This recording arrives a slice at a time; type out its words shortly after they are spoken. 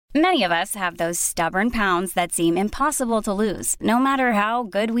Many of us have those stubborn pounds that seem impossible to lose, no matter how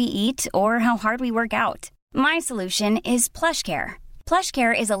good we eat or how hard we work out. My solution is PlushCare.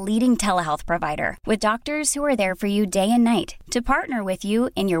 PlushCare is a leading telehealth provider with doctors who are there for you day and night to partner with you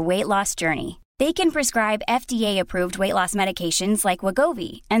in your weight loss journey. They can prescribe FDA-approved weight loss medications like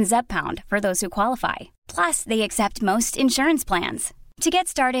Wegovy and Zepbound for those who qualify. Plus, they accept most insurance plans. To get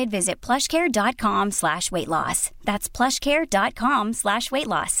started, visit plushcare.com/weightloss. That's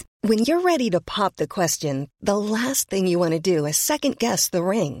plushcare.com/weightloss. When you're ready to pop the question, the last thing you want to do is second-guess the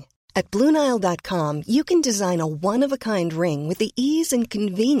ring. At BlueNile.com, you can design a one-of-a-kind ring with the ease and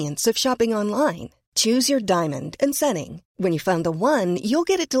convenience of shopping online. Choose your diamond and setting. When you find the one, you'll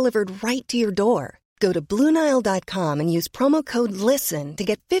get it delivered right to your door. Go to BlueNile.com and use promo code LISTEN to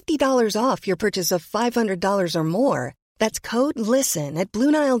get $50 off your purchase of $500 or more. That's code LISTEN at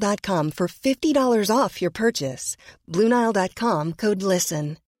BlueNile.com for $50 off your purchase. BlueNile.com, code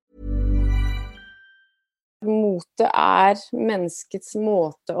LISTEN. Mote menneskets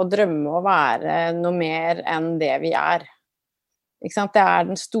måte å drømme å være noe mer enn det vi er. Ikke sant? Det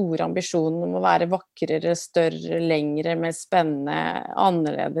den store ambisjonen om å være vakrere, større, lengre, mer spennende,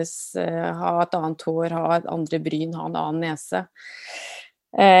 annerledes, ha et annet hår, ha et andre bryn, ha en annen nese.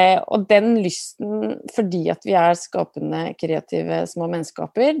 Og den lysten, fordi at vi skapende, kreative små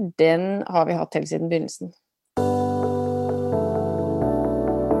menneskeskaper, den har vi hatt helt siden begynnelsen.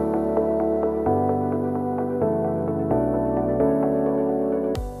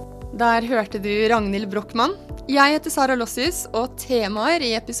 Der hørte du Ragnhild Brochmann. Jeg heter Sara Lossius, og temaer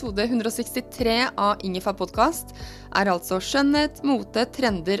I episode 163 av Ingefær podcast altså skjønnhet, mote,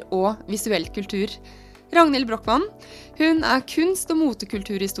 trender og visuell kultur. Ragnhild Brochmann, hun kunst- og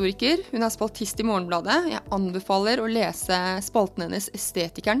motekulturhistoriker, hun spaltist I Morgenbladet. Jeg anbefaler å lese spalten hennes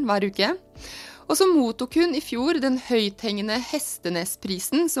Estetikeren hver uke. Og så mottok hun I fjor den høythengende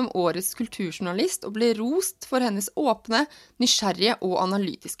Hestenesprisen som årets kulturjournalist og ble rost for hennes åpne, nysgjerrige og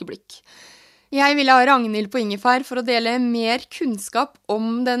analytiske blikk. Jeg vil ha Ragnhild på Ingefær for å dele mer kunnskap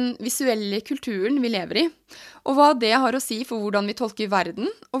om den visuelle kulturen vi lever I, og hva det har å si for hvordan vi tolker verden,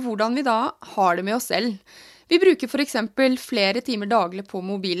 og hvordan vi da har det med oss selv. Vi bruker for eksempel flere timer daglig på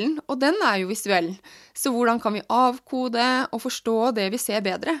mobilen, og den jo visuell, så hvordan kan vi avkode og forstå det vi ser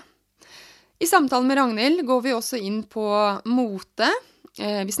bedre? I samtalen med Ragnhild går vi også inn på mote.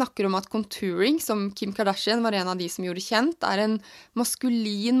 Vi snakker om at contouring, som Kim Kardashian var en av de som gjorde kjent, en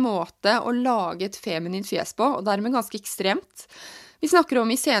maskulin måte å lage et feminint fjes på, og dermed ganske ekstremt. Vi snakker om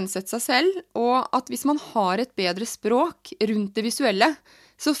iscenesette seg selv, og at hvis man har et bedre språk rundt det visuelle,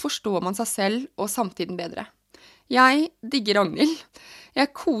 så forstår man seg selv og samtiden bedre. Jeg digger Ragnhild.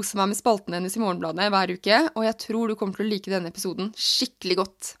 Jeg koser meg med spalten hennes I Morgenbladet hver uke, og jeg tror du kommer til å like denne episoden skikkelig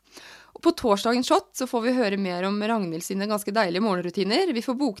godt. Og på torsdagens shot så får vi høre mer om Ragnhild sine ganske deilige morgenrutiner. Vi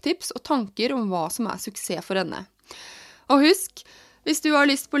får boktips og tanker om hva som suksess for henne. Og husk, hvis du har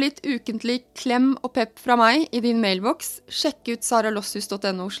lyst på litt ukentlig klem og pepp fra meg I din mailboks, sjekk ut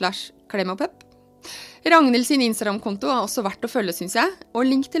saralossus.no/klem og pepp. Ragnhild sin Instagram-konto også verdt å følge, synes jeg, og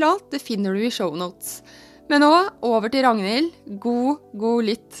link til alt det finner du I shownotes. Men nå, over til Ragnhild. God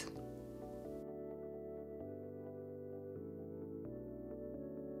lytt.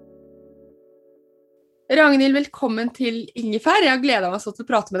 Ragnhild, velkommen til Ingefær. Jeg har gledet meg så til å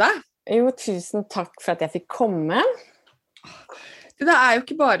prate med deg. Jo, tusen takk for at jeg fikk komme. Det jo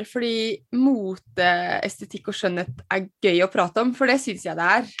ikke bare fordi mote, estetikk og skjønnhet gøy å prate om, for det synes jeg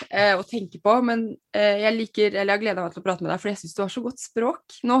det å tenke på, men jeg har gledet meg til å prate med deg, for jeg synes du har så godt språk.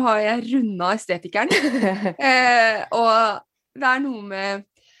 Nå har jeg rundet Estetikeren, og det noe med,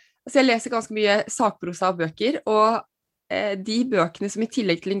 altså jeg leser ganske mye sakprosa og bøker, og de bøkene som I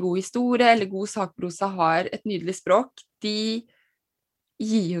tillegg til en god historie eller god sakprosa har et nydelig språk, de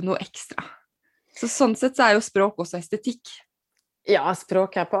gir jo noe ekstra. Så sånn sett så jo språk også estetikk. Ja,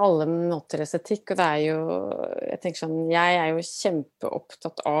 språk på alle måter estetikk, og det jo, jeg tenker sånn, jeg jo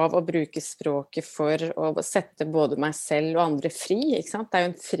kjempeopptatt av å bruke språket for å sette både meg selv og andre fri, ikke sant? Det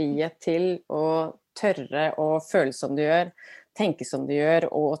jo en frihet til å tørre å føle som du gjør, tenke som du gjør,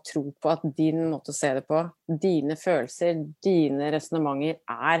 og tro på at din måte å se det på, dine følelser, dine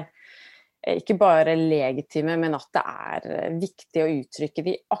resonementer ikke bare legitime, men at det viktig å uttrykke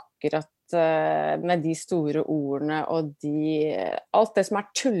de akkurat med de store ordene og alt det som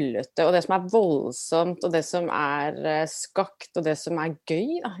tullete og det som voldsomt og det som skakt og det som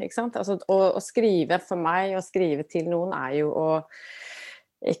gøy da, ikke sant? Altså, å skrive for meg og skrive til noen jo å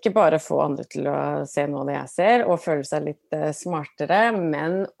ikke bare få andre til å se noe av det jeg ser og føle seg litt smartere,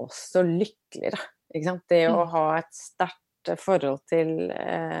 men også lykkeligere, ikke sant? Det å ha et sterkt forhold til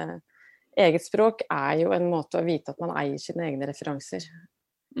eget språk jo en måte å vite at man eier sine egne referanser.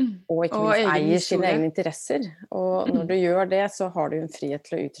 Og ikke Og minst egen eier sine historie. egne interesser. Og når du gjør det, så har du en frihet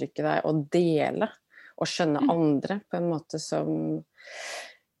til å uttrykke deg og dele og skjønne andre på en måte som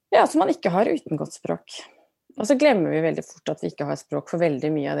man ikke har uten godt språk. Og så glemmer vi veldig fort at vi ikke har språk for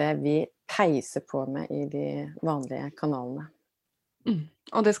veldig mye av det vi peiser på med i de vanlige kanalene.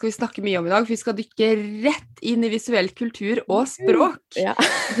 Og det skal vi snakke mye om i dag, for vi skal dykke rett inn i visuell kultur og språk. Ja.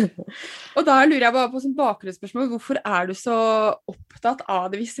 Og da lurer jeg bare på som bakgrunnsspørsmål, hvorfor er du så opptatt av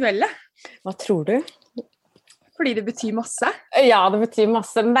det visuelle? Hva tror du? Fordi det betyr masse? Ja, det betyr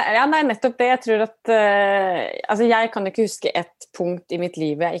masse. Ja, nei, nettopp det. Jeg tror at jeg kan ikke huske et punkt i mitt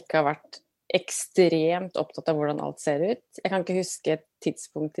liv hvor jeg ikke har vært ekstremt opptatt av hvordan alt ser ut. Jeg kan ikke huske et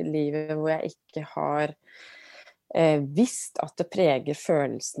tidspunkt i livet hvor jeg ikke har visst at det preger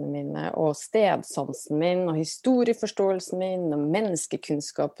følelsene mine og stedsansen min og historieforståelsen min og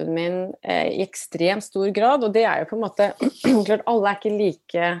menneskekunnskapen min i ekstremt stor grad, og det er jo på en måte klart alle ikke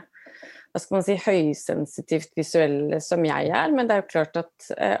like høysensitivt visuelle som jeg er, men det er jo klart at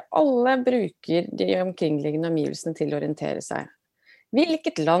alle bruker de omkringliggende omgivelsene til å orientere seg.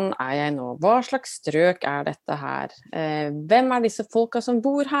 Hvilket land er jeg nå? Hva slags strøk er dette her? Hvem er disse folka som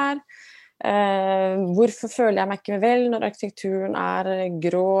bor her? Hvorfor føler jeg meg ikke vel når arkitekturen er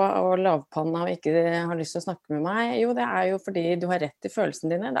grå og lavpanna og ikke har lyst til å snakke med meg? Jo, det er jo fordi du har rett i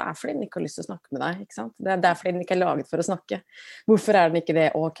følelsene dine. Det er fordi den ikke har lyst til å snakke med deg, ikke sant? Det er fordi den ikke er laget for å snakke. Hvorfor er den ikke det?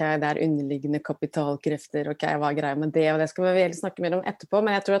 Ok, det er underliggende kapitalkrefter, ok, hva er greia med det? Og det skal vi vel snakke mer om etterpå,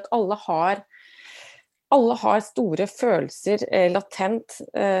 men jeg tror at alle har store følelser latent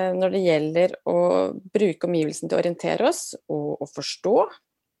når det gjelder å bruke omgivelsen til å orientere oss og forstå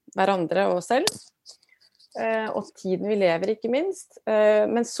hverandre og selv, og tiden vi lever ikke minst.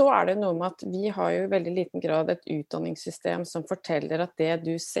 Men så er det noe med at vi har jo i veldig liten grad et utdanningssystem som forteller at det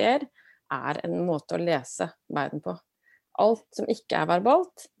du ser er en måte å lese verden på. Alt som ikke er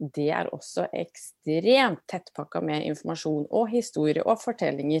verbalt, det er også ekstremt tettpakket med informasjon og historie og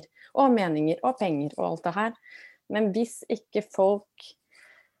fortellinger og meninger og penger og alt det her. Men hvis ikke folk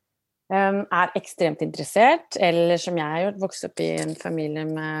er ekstremt interessert, eller som jeg har gjort, vokst opp i en familie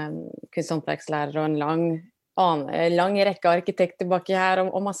med kunst- og håndverkslærer og en lang rekke arkitekter baki her,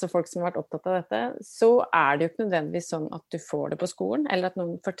 og masse folk som har vært opptatt av dette, så er det jo ikke nødvendigvis sånn at du får det på skolen, eller at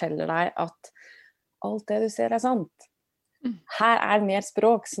noen forteller deg at alt det du ser er sant. Her er mer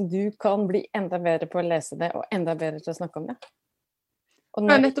språk, så du kan bli enda bedre på å lese det, og enda bedre til å snakke om det. Og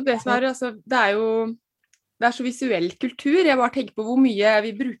Det er nettopp det som er, altså, det er så visuell kultur. Jeg bare tenker på hvor mye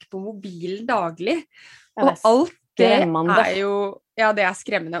vi bruker på mobilen daglig. Og alt det er jo, ja, det er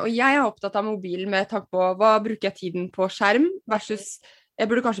skremmende. Og jeg er opptatt av mobilen med tanke på hva bruker jeg tiden på skjerm versus jeg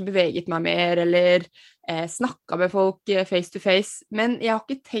burde kanskje beveget meg mer eller snakket med folk face to face. Men jeg har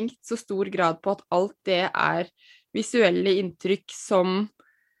ikke tenkt så stor grad på at alt det er visuelle inntrykk som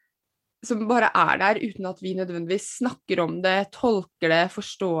bare er der uten at vi nødvendigvis snakker om det, tolker det,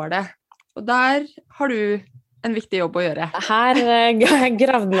 forstår det. Og der har du en viktig jobb å gjøre. Her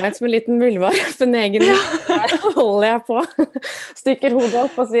gravde meg som en liten muldvarp for en egen her holder jeg på. Stikker hodet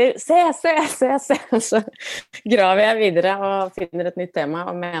opp og sier se. Så graver jeg videre og finner et nytt tema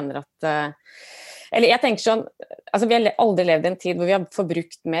og mener at eller jeg tenker sånn, altså vi har aldri levd i en tid hvor vi har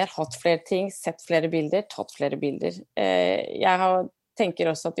forbrukt mer, hatt flere ting, sett flere bilder, tatt flere bilder.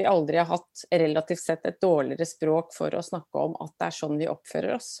 Tenker også at vi aldri har hatt relativt sett et dårligere språk for å snakke om at det er sånn vi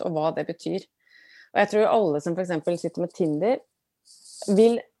oppfører oss, og hva det betyr. Og jeg tror alle som for eksempel sitter med Tinder,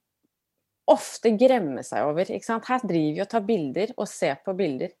 vil ofte gremme seg over, ikke sant? Her driver vi og tar bilder og ser på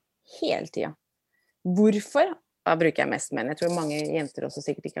bilder hele tiden. Hvorfor? Da bruker jeg mest menn. Jeg tror mange jenter også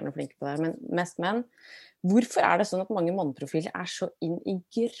sikkert ikke er noe flinke på det her, men mest menn. Hvorfor er det sånn at mange manneprofiler er så inn i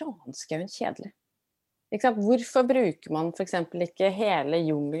granskauen kjedelig? Hvorfor bruker man for eksempel ikke hele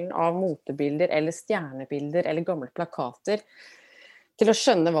jungelen av motebilder eller stjernebilder eller gamle plakater til å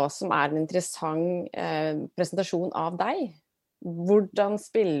skjønne hva som er en interessant presentasjon av deg? Hvordan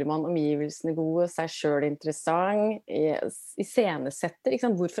spiller man omgivelsene gode, seg selv interessant, iscenesetter?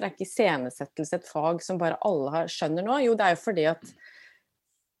 Hvorfor er ikke iscenesettelse et fag som bare alle skjønner nå? Jo, det er jo fordi at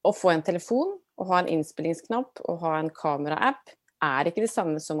å få en telefon, å ha en innspillingsknapp, å ha en kamera-app er ikke det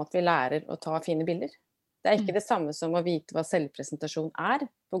samme som at vi lærer å ta fine bilder. Det er ikke det samme som å vite hva selvpresentasjon er,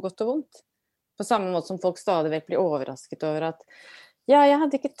 på godt og vondt. På samme måte som folk stadig vekk blir overrasket over at ja, jeg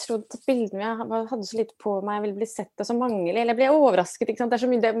hadde ikke trodd at bildene jeg hadde så lite på meg, jeg ville bli sett av så mange, eller jeg ble overrasket, ikke sant? Det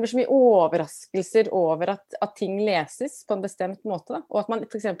er så mye overraskelser over at ting leses på en bestemt måte, da. Og at man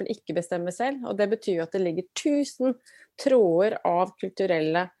for eksempel ikke bestemmer selv, og det betyr jo at det ligger 1000 tråder av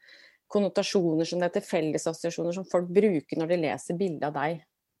kulturelle konnotasjoner som det heter, fellesassosiasjoner som folk bruker når de leser bildet av deg.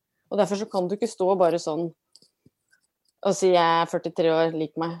 Og derfor så kan du ikke stå bare sånn Og si jeg 43 år,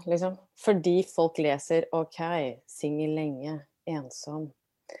 lik meg, liksom. Fordi folk leser, ok, singel lenge, ensom,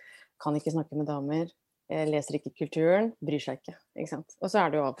 kan ikke snakke med damer, leser ikke kulturen, bryr seg ikke sant? Og så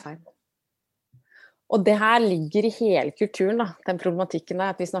det jo avfeil. Og det her ligger i hele kulturen, da, den problematikken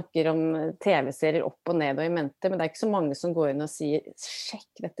der, at vi snakker om TV-serier opp og ned og i mente, men det ikke så mange som går inn og sier,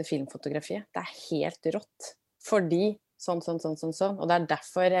 sjekk dette filmfotografiet, det helt rått, fordi sånn, og det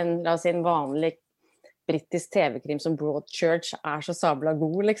derfor la oss si, en vanlig britisk TV-krim som Broadchurch så sabla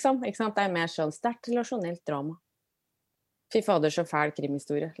god, liksom, ikke sant? Det mer sånn sterkt relasjonelt drama. Fy fader, så fæl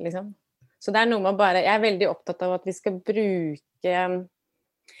krimhistorie, liksom. Så det noe med bare, jeg veldig opptatt av at vi skal bruke,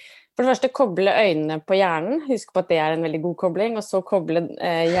 for det første koble øynene på hjernen, husk på at det en veldig god kobling, og så koble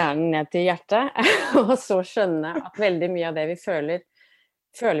hjernen ned til hjertet, og så skjønne at veldig mye av det vi føler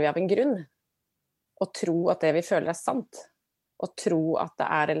vi av en grunn, og tro at det vi føler sant, og tro at det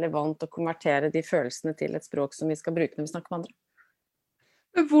relevant å konvertere de følelsene til et språk som vi skal bruke når vi snakker med andre.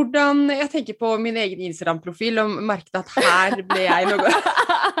 Hvordan, jeg tenker på min egen Instagram-profil og merket at her ble jeg noe,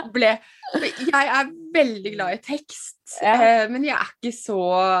 jeg veldig glad i tekst, men jeg ikke så,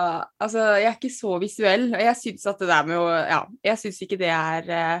 altså jeg ikke så visuell, og jeg synes at det der med å, jeg synes ikke det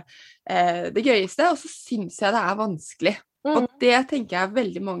det gøyeste, og så synes jeg det vanskelig, og det tenker jeg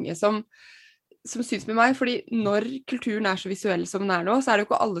veldig mange som synes med meg, fordi når kulturen så visuell som den nå, så det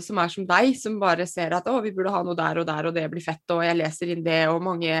jo ikke alle som som deg, som bare ser at vi burde ha noe der, og det blir fett, og jeg leser inn det, og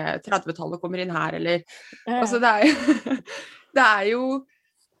mange 30-tallet kommer inn her, eller altså det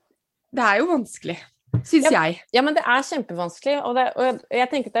jo vanskelig, synes jeg. Ja, men det kjempevanskelig, og jeg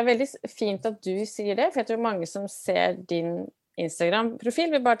tenker at det veldig fint at du sier det, for jeg tror mange som ser din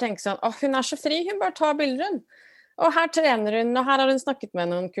Instagram-profil vil bare tenke sånn, hun så fri, hun bare tar bilder hun. Og her trener hun, og her har hun snakket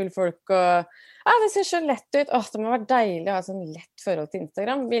med noen kule folk, og det ser så lett ut. Det må være deilig å ha sånn lett forhold til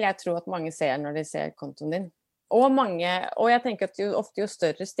Instagram, vil jeg tro at mange ser når de ser kontoen din. Og jeg tenker at ofte jo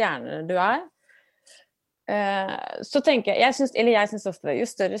større stjerner du så tenker jeg synes ofte det, jo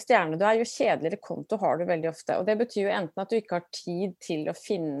større stjerne du jo kjedeligere konto har du veldig ofte, og det betyr jo enten at du ikke har tid til å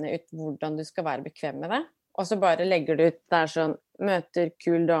finne ut hvordan du skal være bekvem med det, og så bare legger du ut der sånn, møter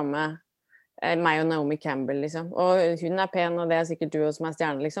kul dame, meg og Naomi Campbell, liksom. Og hun pen, og det sikkert du også som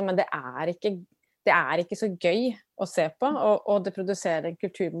stjerne, liksom. Men det ikke så gøy å se på, og det produserer en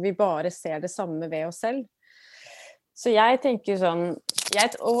kultur hvor vi bare ser det samme ved oss selv. Så jeg tenker sånn,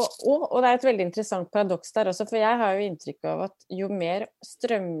 og det et veldig interessant paradoks der også, for jeg har jo inntrykk av at jo mer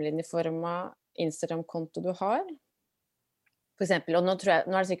strømlinjeformet Instagram-konto du har, for eksempel, og nå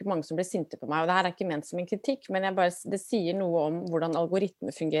det sikkert mange som blir sinte på meg, og det her ikke ment som en kritikk, men det sier noe om hvordan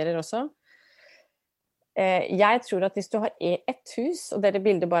algoritmer fungerer også. Jeg tror at hvis du har et hus, og dere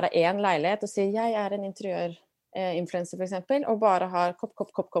bilder bare en leilighet, og sier jeg en interiør-influencer for eksempel, og bare har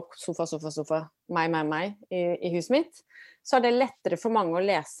kopp, sofa, meg i huset mitt, så det lettere for mange å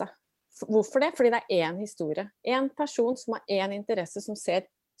lese. Hvorfor det? Fordi det en historie. En person som har en interesse som ser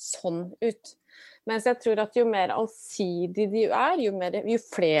sånn ut. Mens jeg tror at jo mer allsidig du jo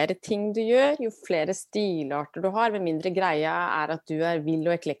flere ting du gjør, jo flere stilarter du har, med mindre greia at du vill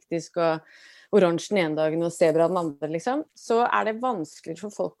og eklektisk og oransje den ene dagen og zebra den andre, liksom, så det vanskeligere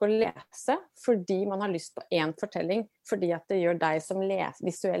for folk å lese, fordi man har lyst på en fortelling, fordi at det gjør deg som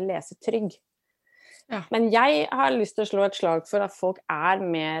visuell leser trygg. Ja. Men jeg har lyst til å slå et slag for at folk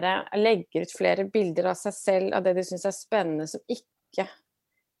legger ut flere bilder av seg selv, av det de synes spennende, som ikke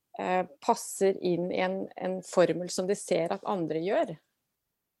passer inn i en formel som de ser at andre gjør.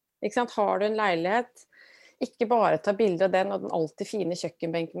 Ikke sant? Har du en leilighet, ikke bare ta bilder av den og den alltid fine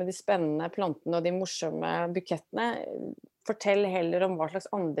kjøkkenbenken med de spennende plantene og de morsomme bukettene. Fortell heller om hva slags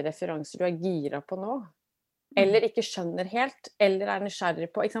andre referanser du gira på nå. Eller ikke skjønner helt, eller nysgjerrig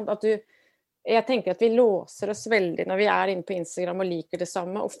på. Ikke sant? Jeg tenker at vi låser oss veldig når vi inne på Instagram og liker det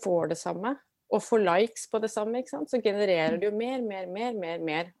samme og får det samme, og får likes på det samme, ikke sant? Så genererer det jo mer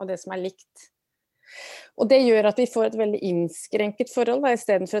av det som likt. Og det gjør at vi får et veldig innskrenket forhold, I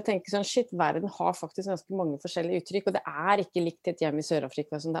stedet for å tenke sånn, shit, verden har faktisk ganske mange forskjellige uttrykk, og det ikke likt i et hjem i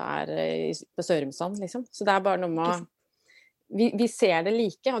Sør-Afrika som det på Sørumsand, liksom. Så det bare noe med, vi ser det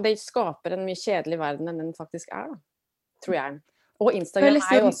like, og det skaper en mye kjedelig verden enn den faktisk da, tror jeg. Og Instagram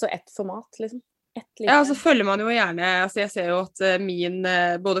jo også et format, liksom. Ja, så følger man jo gjerne, altså jeg ser jo at min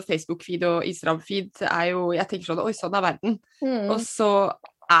både Facebook-feed og Instagram-feed jo, jeg tenker sånn, oi, sånn verden. Og så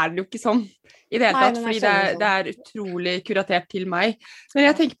det jo ikke sånn i det hele tatt, fordi det utrolig kuratert til meg. Men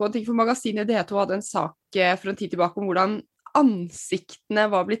jeg tenker på en ting for magasinet D2 hadde en sak for en tid tilbake om hvordan ansiktene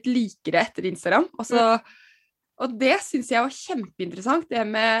var blitt likere etter Instagram. Og det synes jeg var kjempeinteressant, det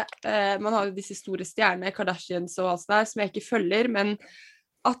med, man har jo disse store stjernene, Kardashians og alt sånt der, som jeg ikke følger, men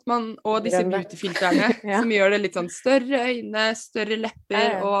og disse Drømme. beautyfiltrene, Ja. som gjør det litt sånn større øyne, større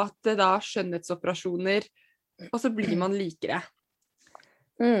lepper, Ja. og at det da skjønnhetsoperasjoner, og så blir man likere.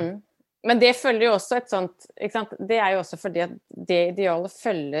 Men det følger jo også et sånt, ikke sant? Det er jo også fordi at det idealet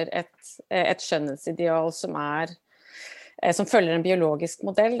følger et skjønnhetsideal som følger en biologisk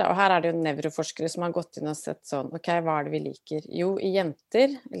modell, da. Og her er det jo nevroforskere som har gått inn og sett sånn, ok, hva er det vi liker? Jo, i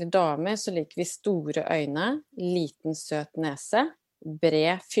jenter, eller damer, så liker vi store øyne, liten søt nese,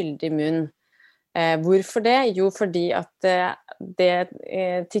 bred, fyldig munn. Hvorfor det? Jo, fordi at det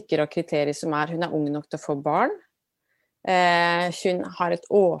tikker av kriterier som hun er ung nok til å få barn. Hun har et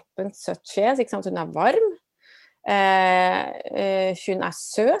åpent, søtt fjes, ikke sant? Hun er varm. Hun er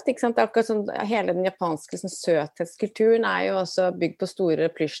søt, ikke sant? Det er akkurat sånn, hele den japanske liksom, søthetskulturen er jo også bygd på store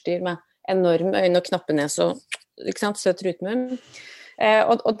plysjdyr med enorme øyne og knappenese og ikke sant? Søt rutmunn.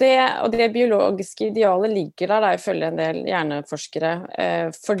 Og det biologiske idealet ligger der, ifølge en del hjerneforskere,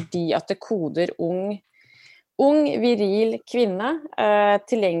 fordi at det koder ung, viril kvinne,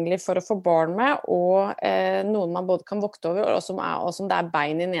 tilgjengelig for å få barn med, og noen man både kan vokte over, og som det er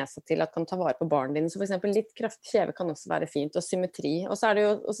bein i nesa til at kan ta vare på barnet dine. Så for eksempel litt kraftig kjeve kan også være fint, og symmetri. Og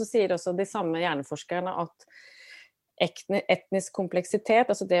så sier også de samme hjerneforskerne at etnisk kompleksitet,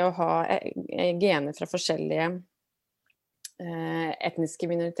 altså det å ha gener fra forskjellige etniske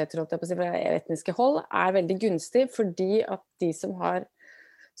minoriteter, holdt jeg på å si, fra etniske hold, er veldig gunstig, fordi at de som har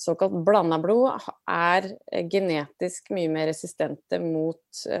såkalt blandet blod er genetisk mye mer resistente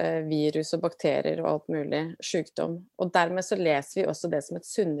mot virus og bakterier og alt mulig sykdom. Og dermed så leser vi også det som et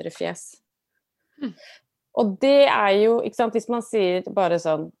sunnere fjes. Og det er jo, ikke sant, hvis man sier bare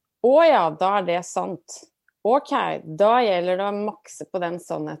sånn, å ja, da er det sant. Ok, da gjelder det å makse på den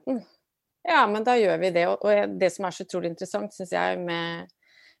sannheten. Ja, men da gjør vi det. Og det som er så utrolig interessant, synes jeg, med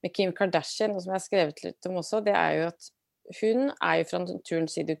Kim Kardashian, og som jeg har skrevet litt om også, det er jo at hun er jo fra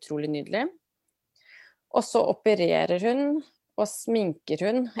naturens side utrolig nydelig. Og så opererer hun og sminker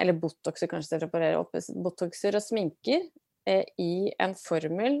hun, eller botoxer kanskje det opererer opp, botoxer og sminker i en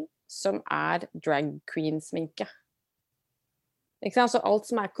formel som er drag queen-sminke. Ikke sant? Så alt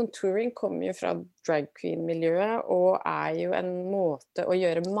som er contouring kommer jo fra drag queen-miljøet, og er jo en måte å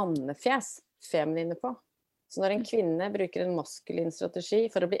gjøre mannefjes feminine på. Så når en kvinne bruker en maskulin strategi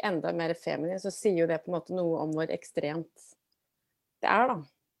for å bli enda mer feminin, så sier jo det på en måte noe om hvor ekstremt det er, da.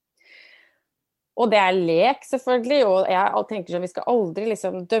 Og det er lek, selvfølgelig, og jeg tenker sånn, vi skal aldri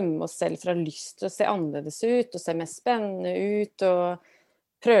liksom dømme oss selv for å ha lyst til å se annerledes ut, og se mer spennende ut, og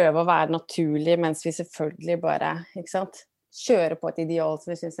prøve å være naturlig, mens vi selvfølgelig bare, ikke sant, kjøre på et ideal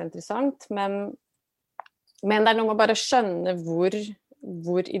som vi synes er interessant, men det er noe med bare å skjønne hvor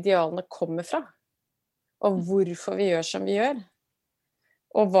idealene kommer fra, og hvorfor vi gjør som vi gjør.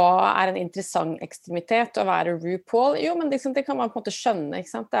 Og hva er en interessant ekstremitet å være RuPaul? Jo, men liksom, det kan man på en måte skjønne, ikke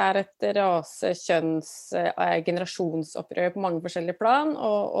sant? Det er et rase-, kjønns-, generasjonsopprør på mange forskjellige plan,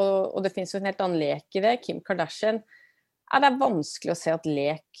 og det finnes jo en helt annen lek i det. Kim Kardashian, det er vanskelig å se at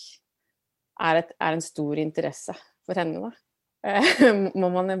lek er en stor interesse for henne, da.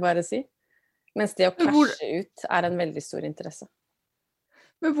 Må man jo bare si. Mens det å cashe ut er en veldig stor interesse.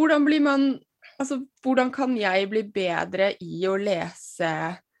 Men hvordan kan jeg bli bedre i å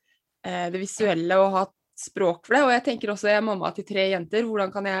lese det visuelle og ha språk for det? Og jeg tenker også, jeg er mamma til 3 jenter, hvordan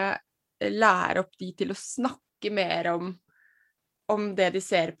kan jeg lære opp de til å snakke mer om det de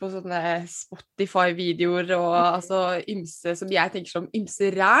ser på sånne Spotify-videoer og altså ymse, som jeg tenker som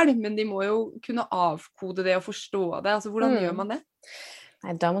ymse ræl, men de må jo kunne avkode det og forstå det. Altså, hvordan gjør man det?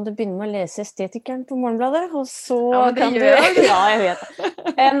 Nei, da må du begynne med å lese Estetikeren på Morgenbladet, og så kan du... Ja, jeg vet det.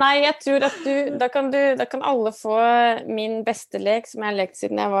 Nei, jeg tror at da kan alle få min beste lek, som jeg har lekt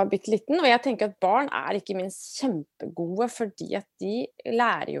siden jeg var bitte liten, og jeg tenker at barn er ikke minst kjempegode, fordi at de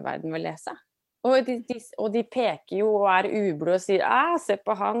lærer jo verden ved å lese. Og de peker jo og er ublå og sier, se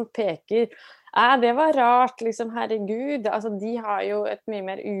på han, peker, det var rart, liksom, herregud. Altså, de har jo et mye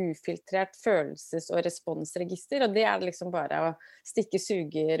mer ufiltrert følelses- og responsregister, og det er liksom bare å stikke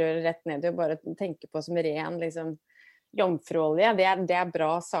sugerøret rett ned og bare tenke på som ren, liksom, jomfruolje. Det er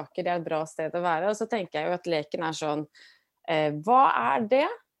bra saker, det er et bra sted å være. Og så tenker jeg jo at leken er sånn, hva er det?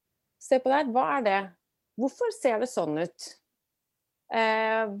 Se på der, hva er det? Hvorfor ser det sånn ut?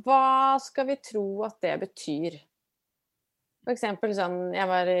 Hva skal vi tro at det betyr? For eksempel sånn, jeg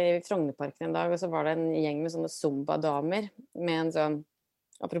var i Frognerparken en dag, og så var det en gjeng med sånne zumba-damer, med en sånn,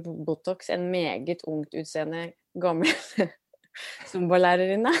 apropos botox, en meget ungt utseende gammel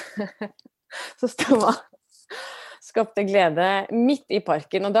zumba-lærerinne, så stod man, skapte glede midt i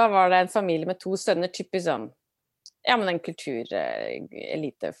parken, og da var det en familie med 2 sønner, typisk sånn, ja, men en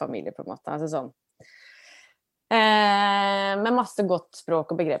kulturelitefamilie på en måte, altså sånn. Med masse godt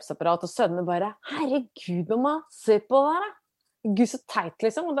språk og begrepsapparat, og sønnene bare, herregud, mamma, se på det her da. Gud, så teit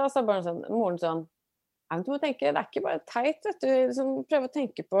liksom. Og da sa moren sånn, du må tenke, det ikke bare teit, vet du. Liksom, prøv å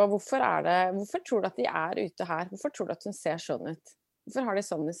tenke på, hvorfor tror du at de ute her? Hvorfor tror du at hun ser sånn ut? Hvorfor har de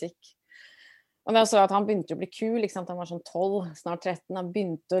sånn musikk? Og da så jeg at han begynte å bli kul, ikke sant? Han var sånn 12, snart 13, han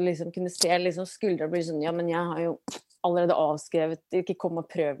begynte å liksom kunne se liksom skuldre og bli sånn, ja, men jeg har jo allerede avskrevet, ikke kom og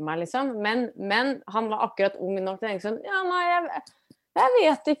prøv meg, liksom. Men han var akkurat ung nok til å tenke sånn, ja, nei, jeg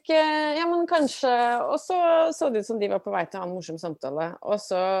vet ikke, ja, men kanskje, og så det ut som de var på vei til å ha en morsom samtale, og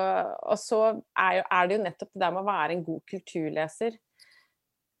så det jo nettopp det der med å være en god kulturleser,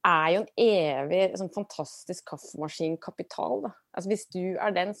 jo en evig, sånn fantastisk kaffemaskinkapital, da. Altså, hvis du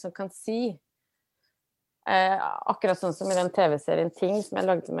den som kan si, akkurat sånn som i den TV-serien Ting som jeg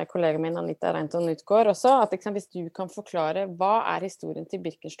lagde med kollegaen min Anita Reinton Utgård også, at hvis du kan forklare hva historien til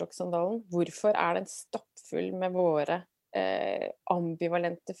Birkenstock-sandalen, hvorfor den stoppfull med våre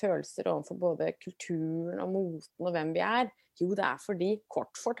ambivalente følelser overfor både kulturen og moten og hvem vi jo det fordi,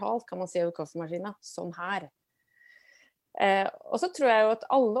 kort fortalt kan man si over kaffemaskinen, sånn her. Og så tror jeg jo at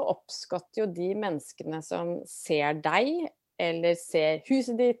alle oppskatter jo de menneskene som ser deg eller ser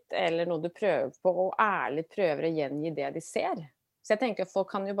huset ditt, eller noe du prøver på, og ærlig prøver å gjengi det de ser. Så jeg tenker at folk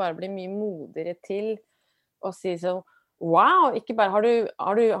kan jo bare bli mye modigere til å si sånn, wow, ikke bare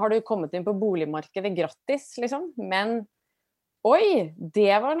har du kommet inn på boligmarkedet gratis, liksom, men oi,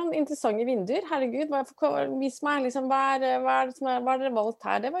 det var noen interessante vinduer, herregud, vis meg, liksom, hva dere valgt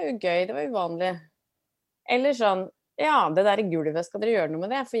her? Det var jo gøy, det var uvanlig. Eller sånn, ja, det der gulvet, skal dere gjøre noe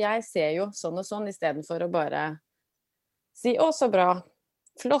med det? For jeg ser jo sånn og sånn, i stedet for å bare si, å, så bra,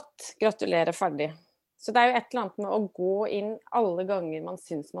 flott, gratulerer, ferdig. Så det jo et eller annet med å gå inn alle ganger man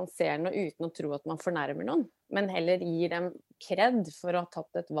synes man ser noe uten å tro at man fornærmer noen, men heller gir dem kred for å ha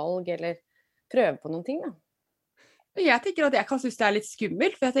tatt et valg eller prøve på noen ting, da. Jeg tenker at jeg kan synes det litt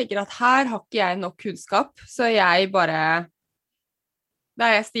skummelt, for jeg tenker at her har ikke jeg nok kunnskap, så jeg bare... Da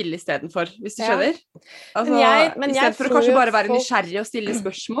jeg stille i stedet for, hvis du skjønner. Altså, i stedet for å kanskje bare være nysgjerrig og stille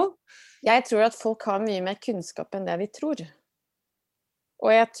spørsmål. Jeg tror at folk har mye mer kunnskap enn det vi tror. Og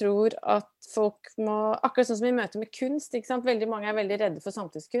jeg tror at folk må, akkurat sånn som i møte med kunst, ikke sant? Veldig mange veldig redde for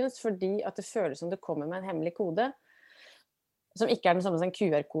samtidskunst, fordi at det føles som det kommer med en hemmelig kode, som ikke den samme som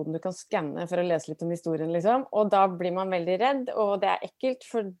QR-koden du kan skanne for å lese litt om historien, liksom. Og da blir man veldig redd, og det ekkelt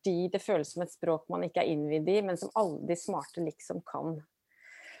fordi det føles som et språk man ikke innvidd i, men som alle de smarte liksom kan.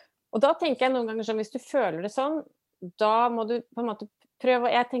 Og da tenker jeg noen ganger sånn, hvis du føler det sånn, da må du på en måte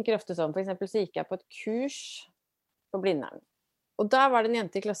prøve, jeg tenker ofte sånn, for eksempel så gikk jeg på et kurs på Blindern, og da var det en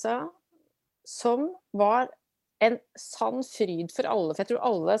jente i klassa som var en sann fryd for alle, for jeg tror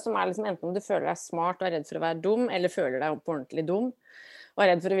alle som liksom, enten om du føler deg smart og redd for å være dum, eller føler deg på ordentlig dum, og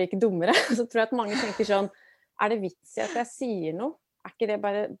redd for å virke dummere, så tror jeg at mange tenker sånn, det vits i at jeg sier noe?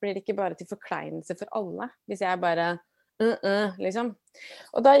 Blir det ikke bare til forkleinelse for alle, hvis jeg bare liksom.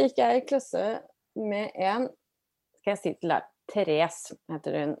 Og da gikk jeg i klasse med en, skal jeg si til deg, Therese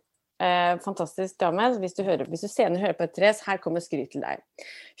heter hun, fantastisk dame, hvis du senere hører på Therese, her kommer skryt til deg.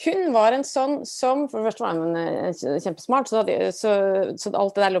 Hun var en sånn som, for det første var hun kjempesmart, så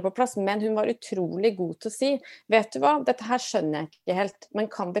alt det der lå på plass, men hun var utrolig god til å si, vet du hva, dette her skjønner jeg ikke helt,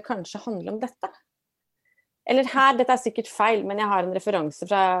 men kan det kanskje handle om dette? Eller her, dette sikkert feil, men jeg har en referanse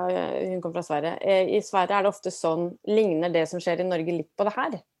fra, hun kom fra Sverige. I Sverige det ofte sånn, ligner det som skjer i Norge litt på det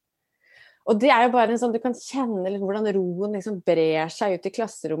her. Og det jo bare en sånn, du kan kjenne litt hvordan roen liksom brer seg ut i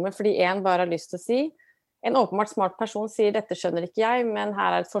klasserommet, fordi en bare har lyst til å si, en åpenbart smart person sier, dette skjønner ikke jeg, men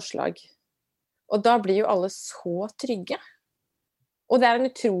her et forslag. Og da blir jo alle så trygge. Og det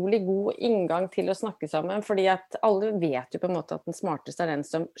en utrolig god inngang til å snakke sammen, fordi at alle vet jo på en måte at den smarteste den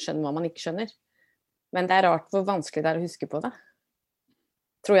som skjønner hva man ikke skjønner. Men det rart hvor vanskelig det å huske på det.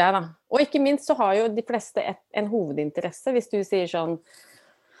 Tror jeg da. Og ikke minst så har jo de fleste en hovedinteresse, hvis du sier sånn,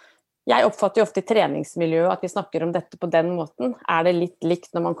 jeg oppfatter jo ofte i treningsmiljøet at vi snakker om dette på den måten. Det litt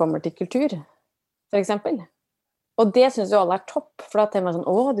likt når man kommer til kultur, for eksempel? Og det synes jo alle topp, for da tenker man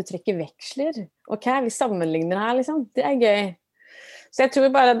sånn, du trekker veksler. Ok, vi sammenligner her, liksom. Det gøy. Så jeg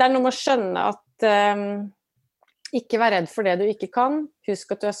tror bare det noe med å skjønne at ikke vær redd for det du ikke kan.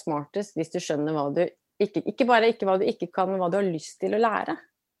 Husk at du smartest hvis du skjønner hva du ikke bare hva du ikke kan, men hva du har lyst til å lære.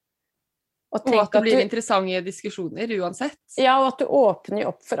 Og at det blir interessante diskusjoner uansett. Ja, og at du åpner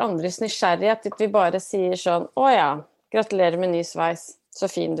opp for andres nysgjerrighet, at vi bare sier sånn, ja, gratulerer med ny sveis, så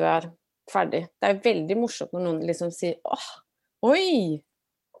fin du ferdig. Det veldig morsomt når noen liksom sier, oi,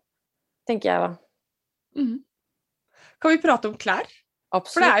 tenker jeg da. Kan vi prate om klær?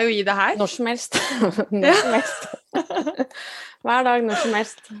 Absolutt. For det jo i det her. Når som helst. Når som helst. Hver dag, når som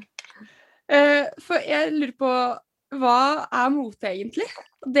helst. For jeg lurer på, hva mote egentlig?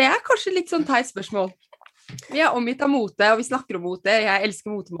 Det kanskje litt sånn teit spørsmål. Vi omgitt av mote, og vi snakker om mote. Jeg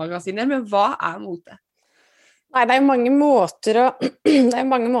elsker motemagasiner, men hva mote? Nei, det mange måter det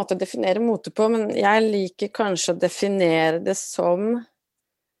mange måter å definere mote på, men jeg liker kanskje å definere det som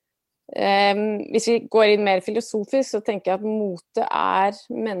hvis vi går inn mer filosofisk, så tenker jeg at mote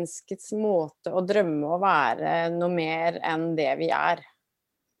menneskets måte å drømme å være noe mer enn det vi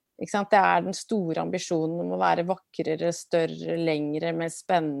Ikke sant? Det den store ambisjonen om å være vakrere, større, lengre, mer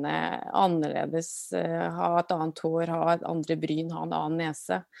spennende, annerledes, ha et annet hår, ha et andre bryn, ha en annen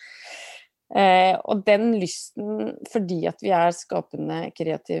nese. Og den lysten, fordi at vi skapende,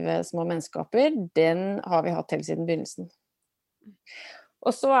 kreative, små menneskeskaper, den har vi hatt helt siden begynnelsen.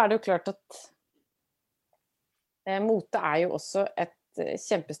 Og så det jo klart at mote jo også et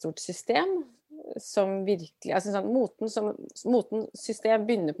kjempestort system, som virkelig, altså sånn, motens system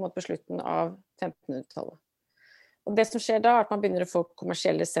begynner på en måte på slutten av 1500-tallet. Og det som skjer da, at man begynner å få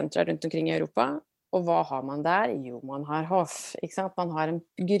kommersielle sentra rundt omkring I Europa, og hva har man der? Jo, man har hoff, ikke sant? Man har en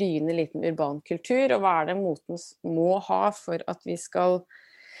gryende liten urban kultur, og hva det moten må ha for at vi skal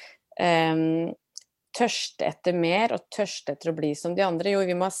tørste etter mer, og tørste etter å bli som de andre? Jo,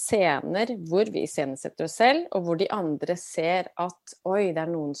 vi må ha scener hvor vi iscenesetter oss selv, og hvor de andre ser at, oi, det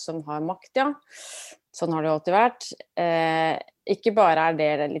noen som har makt, ja. Sånn har det alltid vært. Ikke bare det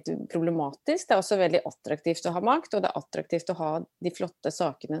litt problematisk, det også veldig attraktivt å ha makt, og det attraktivt å ha de flotte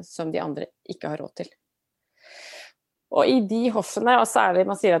sakene som de andre ikke har råd til. Og I de hoffene, og særlig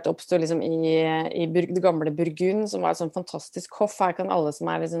man sier at det oppstod liksom I det gamle Burgund, som var et sånn fantastisk hoff. Her kan alle som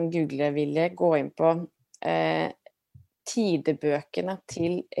liksom Google-villige gå inn på tidebøkene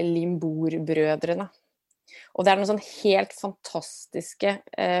til Limbourg-brødrene. Og det noen sånn helt fantastiske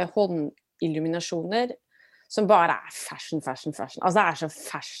håndilluminasjoner som bare fashion. Altså det så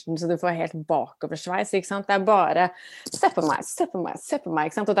fashion, så du får helt bakoversveis, ikke sant? Det bare, se på meg,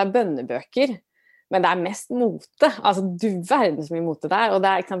 ikke sant? Og det bønnebøker. Men det mest mote, altså du verden så mye mote der, og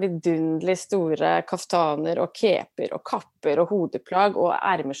det ikke sant, vidunderlig store kaftaner og keper og kapper og hodeplagg og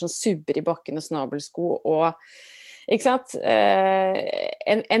ermer som subber I bakken og snabelsko og, ikke sant,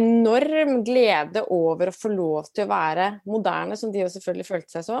 en enorm glede over å få lov til å være moderne, som de jo selvfølgelig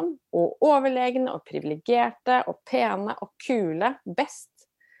følte seg som, og overlegne og privilegerte og pene og kule, best.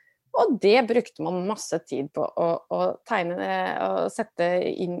 Og det brukte man masse tid på å tegne og sette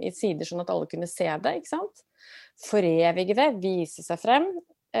inn I sider sånn at alle kunne se det, ikke sant? Forevige det, vise seg frem,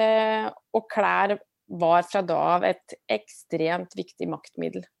 og klær var fra da av et ekstremt viktig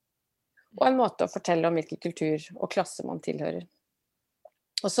maktmiddel. Og en måte å fortelle om hvilken kultur og klasse man tilhører.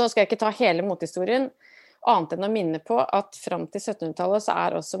 Og så skal jeg ikke ta hele motehistorien, annet enn å minne på at frem til 1700-tallet så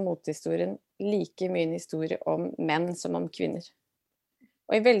også motehistorien like mye en historie om menn som om kvinner.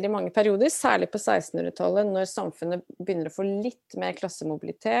 Og I veldig mange perioder, særlig på 1600-tallet, når samfunnet begynner å få litt mer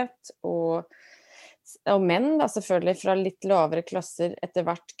klassemobilitet, og menn da, selvfølgelig fra litt lavere klasser etter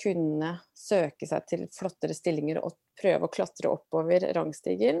hvert kunne søke seg til flottere stillinger og prøve å klatre oppover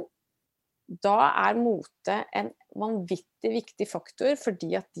rangstigen, da mote en vanvittig viktig faktor,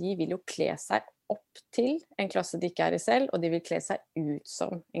 fordi at de vil jo kle seg opp til en klasse de ikke I selv, og de vil kle seg ut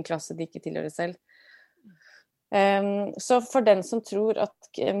som en klasse de ikke tilhører selv. Så for den som tror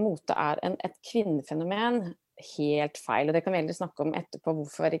at mote et kvinnefenomen, helt feil, og det kan vi heller snakke om etterpå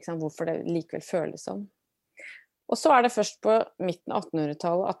hvorfor det likevel føles sånn. Og så det først på midten av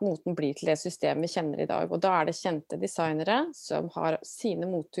 1800-tallet at moten blir til det systemet vi kjenner I dag, og da det kjente designere som har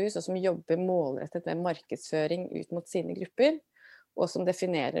sine motehus og som jobber målrettet med markedsføring ut mot sine grupper, og som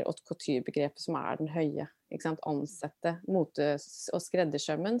definerer haute couture-begrepet som den høye, ikke sant? Ansette mote- og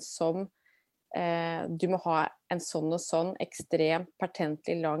skreddersømmen som du må ha en sånn og sånn ekstremt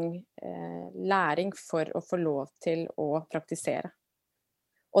patentlig lang læring for å få lov til å praktisere.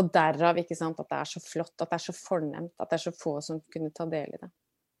 Og derav, ikke sant, at det så flott, at det så fornemt, at det så få som kunne ta del I det.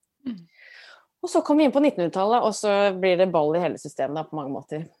 Og så kom vi inn på 1900-tallet, og så blir det ball I hele systemet da, på mange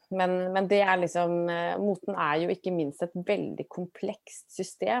måter. Men det liksom, moten jo ikke minst et veldig komplekst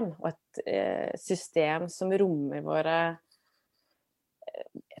system, og et system som rommer våre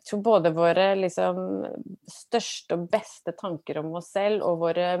jeg tror både våre liksom, største og beste tanker om oss selv og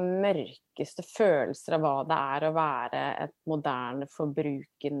våre mørkeste følelser av hva det å være et moderne,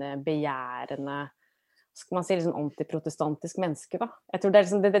 forbrukende, begjærende, skal man si liksom antiprotestantisk menneske da. Jeg tror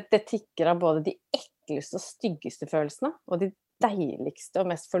liksom, det tikker av både de ekleste og styggeste følelsene og de deiligste og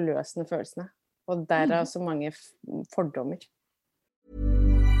mest forløsende følelsene. Og derav så mange fordommer.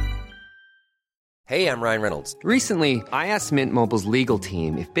 Hey, I'm Ryan Reynolds. Recently, I asked Mint Mobile's legal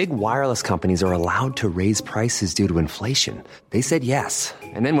team if big wireless companies are allowed to raise prices due to inflation. They said yes.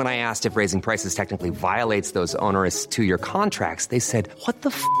 And then when I asked if raising prices technically violates those onerous two-year contracts, they said, "What the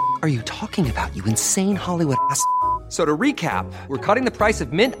f*** are you talking about, you insane Hollywood ass?" So to recap, we're cutting the price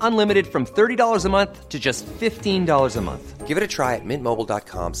of Mint Unlimited from $30 a month to just $15 a month. Give it a try at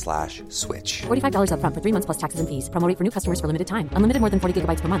mintmobile.com/switch. $45 up front for 3 months plus taxes and fees. Promo rate for new customers for limited time. Unlimited more than 40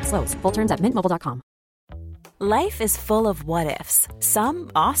 gigabytes per month. Slows full terms at mintmobile.com. Life is full of what-ifs.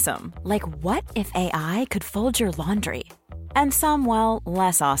 Some awesome, like what if AI could fold your laundry? And some, well,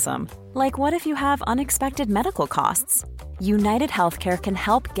 less awesome, like what if you have unexpected medical costs? United Healthcare can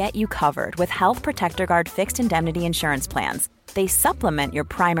help get you covered with Health Protector Guard fixed indemnity insurance plans. They supplement your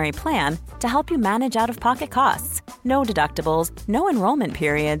primary plan to help you manage out-of-pocket costs. No deductibles, no enrollment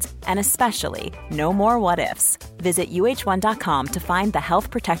periods, and especially no more what-ifs. Visit uh1.com to find the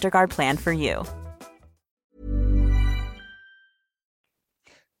Health Protector Guard plan for you.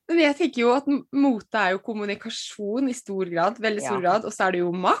 Men jeg tenker jo at mote jo kommunikasjon I stor grad, veldig stor grad, og så det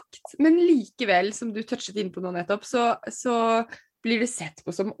jo makt. Men likevel, som du touchet inn på nå nettopp, så blir det sett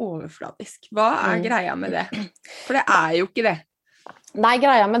på som overfladisk. Hva greia med det? For det jo ikke det. Nei,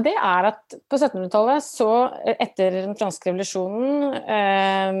 greia med det at på 1700-tallet, så etter den franske revolusjonen,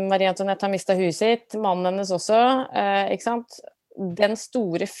 Marie Antoinette har mistet huset sitt, mannen hennes også, ikke sant? Den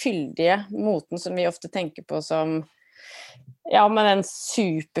store, fyldige moten som vi ofte tenker på som men en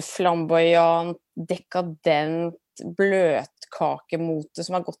superflamboyant, dekadent, bløtkakemote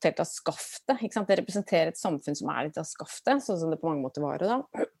som har gått helt av skaftet, ikke sant? Det representerer et samfunn som litt av skaftet, sånn som det på mange måter var da,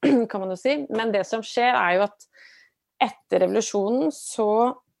 kan man jo si. Men det som skjer jo at etter revolusjonen så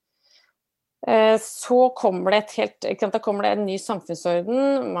kommer det da kommer det en ny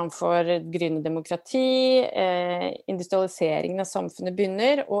samfunnsorden, man får gryende demokrati, industrialiseringen av samfunnet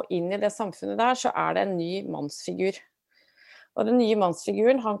begynner, og inn I det samfunnet der så det en ny mannsfigur. Og den nye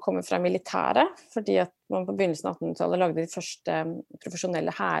mannsfiguren, han kommer fra militæret, fordi at man på begynnelsen av 1800-tallet lagde de første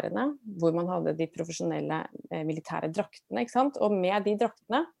profesjonelle hærene, hvor man hadde de profesjonelle militære draktene, ikke sant? Og med de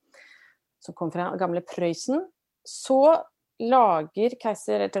draktene, som kom fra gamle Prøysen, så lager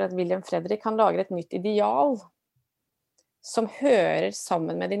keiser, rett og slett William Fredrik, han lager et nytt ideal, som hører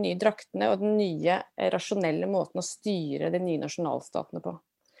sammen med de nye draktene, og den nye rasjonelle måten å styre de nye nasjonalstatene på.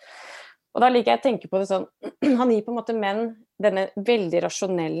 Og da liker jeg å tenke på det sånn, han gir på en måte menn denne veldig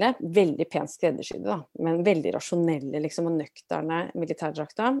rasjonelle, veldig pent skreddersydde da, men veldig rasjonelle liksom, og nøkterne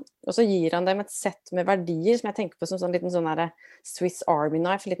militærdrakta, og så gir han dem et sett med verdier som jeg tenker på som sånn liten sånn der Swiss Army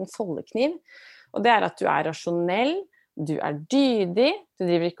knife, en liten foldekniv, og det at du rasjonell, du dydig, du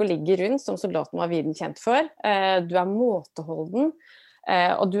driver ikke og ligger rundt som soldaten var viden kjent for, du måteholden,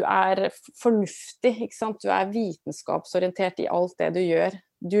 og du fornuftig, ikke sant? Du vitenskapsorientert I alt det du gjør.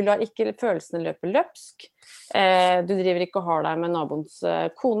 Du lar ikke følelsene løpe løpsk, du driver ikke og har deg med naboens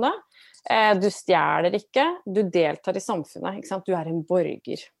kone, du stjeler ikke, du deltar I samfunnet, ikke sant? Du en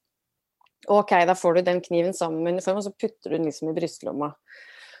borger. Ok, da får du den kniven sammen med uniform, og så putter du den liksom I brystlomma.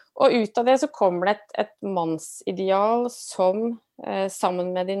 Og ut av det så kommer det et mannsideal som,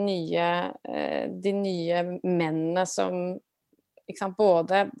 sammen med de nye mennene som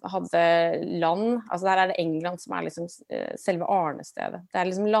både hadde land, altså der det England som liksom selve arnestedet. Det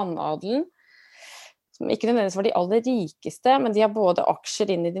liksom landadelen, som ikke nødvendigvis var de aller rikeste, men de har både aksjer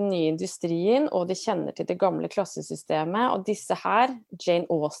inn I den nye industrien, og de kjenner til det gamle klassesystemet, og disse her,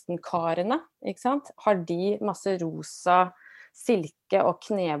 Jane Austen-karene, ikke sant? Har de masse rosa silke og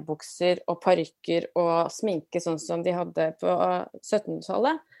knebukser og parykker og sminke, sånn som de hadde på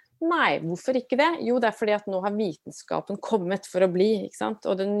 1700-tallet? Nei, hvorfor ikke det? Jo, det fordi at nå har vitenskapen kommet for å bli, ikke sant?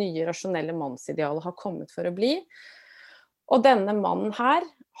 Og det nye rasjonelle mannsidealet har kommet for å bli. Og denne mannen her,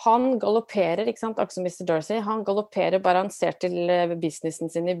 han galopperer, ikke sant? Akkurat som Mr. Darcy, han galopperer bare han ser til businessen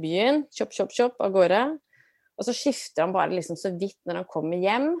sin I byen, kjopp, kjopp, kjopp, av gårde. Og så skifter han bare liksom så vidt når han kommer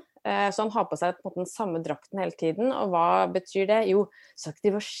hjem, så han har på seg på en måte den samme drakten hele tiden, og hva betyr det? Jo, så ikke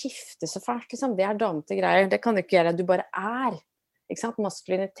de var skifte så fælt, liksom. Det damete greier, det kan du ikke gjøre, du bare Ikke sant?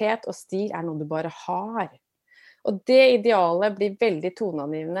 Maskulinitet og stil noe du bare har. Og det idealet blir veldig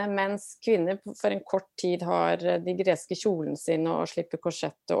toneangivende, mens kvinner for en kort tid har de greske kjolen sine og slipper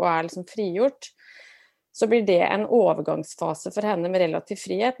korsettet og liksom frigjort, så blir det en overgangsfase for henne med relativ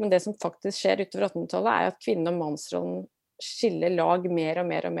frihet, men det som faktisk skjer utover 1800-tallet at kvinne- og mannsrollen skiller lag mer og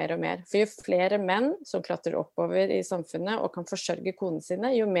mer og mer og mer. For jo flere menn som klatrer oppover I samfunnet og kan forsørge konene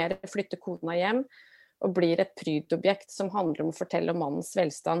sine, jo mer flytter kona hjem, og blir et prydobjekt som handler om å fortelle om mannens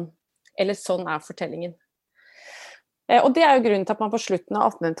velstand. Eller sånn fortellingen. Og det jo grunnen til at man på slutten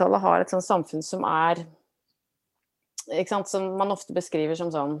av 1800-tallet har et sånt samfunn som ikke sant, som man ofte beskriver som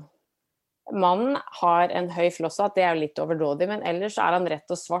sånn Mannen har en høy flosshatt, det jo litt overdådig, men ellers han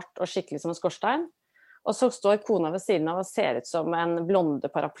rett og svart og skikkelig som en skorstein. Og så står kona ved siden av og ser ut som en blonde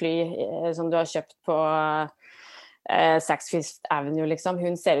paraply som du har kjøpt på Saks Fifth Avenue, liksom.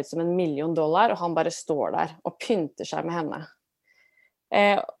 Hun ser ut som $1 million, og han bare står der og pynter seg med henne.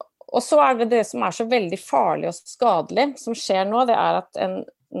 Og så det som så veldig farlig og skadelig som skjer nå, det at en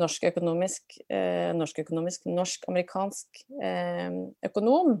norsk-amerikansk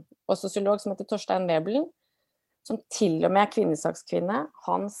økonom og sosiolog som heter Torstein Veblen, som til og med kvinnesakskvinne,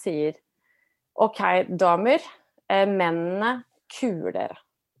 han sier: ok, damer, mennene kuer dere.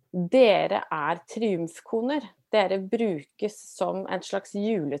 Dere triumfkoner. Dere brukes som en slags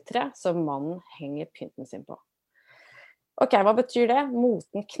juletre som mannen henger pynten sin på. Ok, hva betyr det?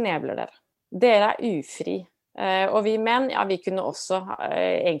 Moten knebler dere. Dere ufri. Og vi menn, ja, vi kunne også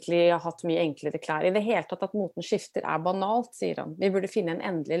egentlig hatt mye enklere klær. I det hele tatt at moten skifter banalt, sier han. Vi burde finne en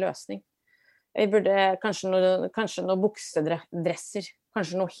endelig løsning. Vi burde kanskje noe buksedresser,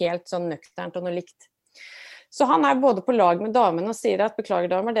 kanskje noe helt sånn nøkternt og noe likt. Så han både på lag med damene og sier at beklager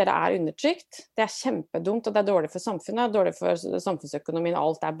damer, dere undertrykt. Det kjempedumt, og det dårlig for samfunnet, dårlig for samfunnsøkonomien,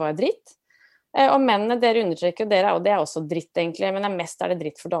 alt bare dritt. Og mennene dere undertrykker, dere, og det også dritt egentlig, men mest det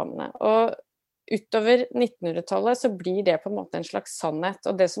dritt for damene. Og utover 1900-tallet så blir det på en måte en slags sannhet,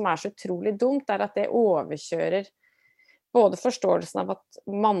 og det som så utrolig dumt at det overkjører både forståelsen av at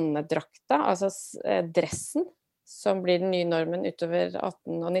mannedrakta, altså dressen, som blir den nye normen utover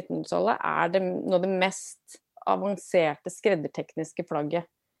 1800- og 1900-tallet, det noe av det mest avanserte skreddertekniske plagget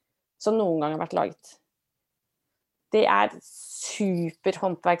som noen gang har vært laget. Det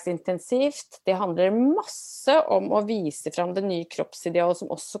superhåndverksintensivt, det handler masse om å vise frem det nye kroppsidealet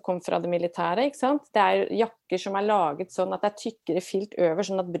som også kom fra det militære, ikke sant? Det jakker som laget sånn at det tykkere filt over,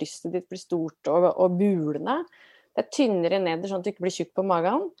 sånn at brystet ditt blir stort og bulende. Det tynnere neder, sånn at du ikke blir tjukk på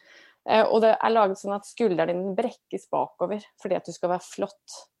magen. Og det laget sånn at skulderen din brekkes bakover, fordi at du skal være flott.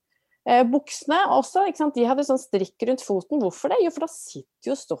 Buksene også, ikke sant? De hadde sånn strikk rundt foten. Hvorfor det? Jo, for da sitter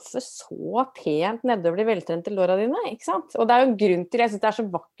jo stoffet så pent nedover de veltrente låra dine, ikke sant? Og det jo en grunn til, jeg synes det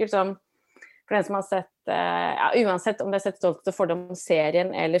så vakkert som, for den som har sett, uansett om det har sett Stolt og fordom serien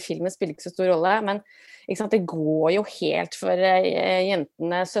eller filmen, spiller ikke så stor rolle, men ikke sant? Det går jo helt for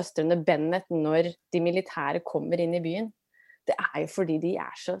jentene, søstrene Bennett, når de militære kommer inn i byen. Det jo fordi de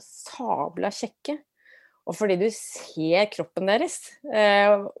så sabla kjekke. Og fordi du ser kroppen deres,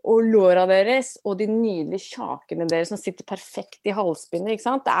 og låra deres, og de nydelige kjakene deres som sitter perfekt i halsbindet, ikke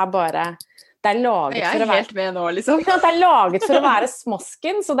sant? Det bare, det laget for å være... helt med nå, liksom. Det laget for å være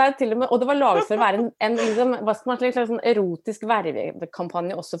smasken, så det til og med, og det var laget for å være en liksom, hva skal man si, sånn erotisk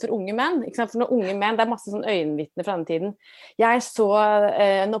vervekampanje også for unge menn, ikke sant? For når unge menn, det masse sånn øyenvitner fra den tiden. Jeg så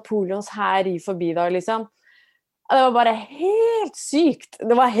Napoleons hær ri forbi da, liksom. Det var bare helt sykt.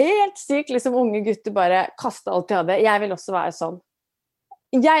 Det var helt sykt, liksom unge gutter bare kastet alt de hadde. Jeg vil også være sånn.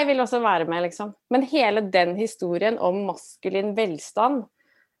 Jeg vil også være med, liksom. Men hele den historien om maskulin velstand,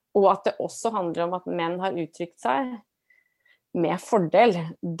 og at det også handler om at menn har uttrykt seg med fordel,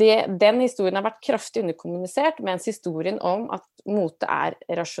 den historien har vært kraftig underkommunisert, mens historien om at mote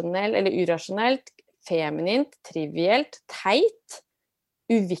rasjonell eller urasjonelt, feminint, trivielt, teit,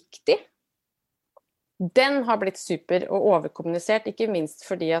 uviktig, den har blitt super og overkommunisert, ikke minst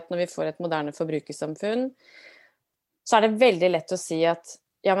fordi at når vi får et moderne forbrukersamfunn, så det veldig lett å si at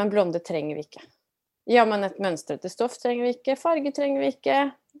ja, men blonde trenger vi ikke. Ja, men et mønstrete stoff trenger vi ikke, farge trenger vi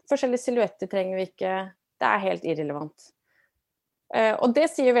ikke, forskjellige silhuetter trenger vi ikke. Det helt irrelevant. Og det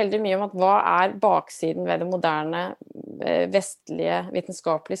sier veldig mye om at hva baksiden ved det moderne, vestlige,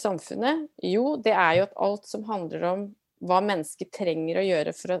 vitenskapelige samfunnet? Jo, det jo at alt som handler om hva mennesker trenger å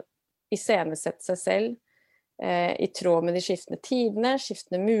gjøre for å iscenesette seg selv i tråd med de skiftende tidene,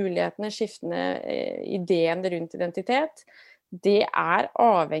 skiftende mulighetene, skiftende ideene rundt identitet, det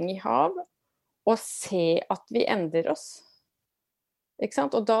avhengig av å se at vi endrer oss. Ikke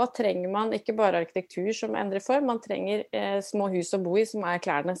sant? Og da trenger man ikke bare arkitektur som endrer form, man trenger små hus å bo i som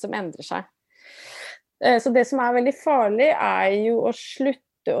klærne som endrer seg. Så det som veldig farlig jo å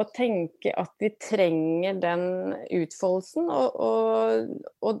slutte å tenke at vi trenger den utfoldelsen,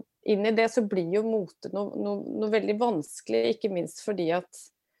 og inn i det så blir jo mote noe veldig vanskelig, ikke minst fordi at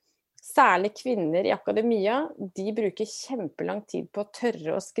særlig kvinner i akademia, de bruker kjempelang tid på å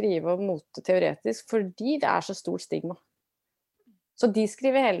tørre å skrive om mote teoretisk, fordi det så stor stigma. Så de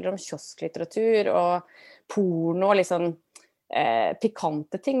skriver heller om kiosklitteratur og porno og liksom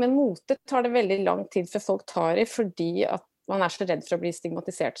pikante ting, men mote tar det veldig lang tid før folk tar i, fordi at man så redd for å bli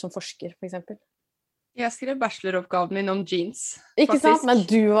stigmatisert som forsker, for eksempel. Jeg skrev bacheloroppgaven min om jeans. Ikke sant, men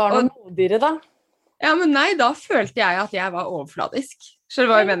du var noe modigere da. Ja, men nei, da følte jeg at jeg var overfladisk. Skjønner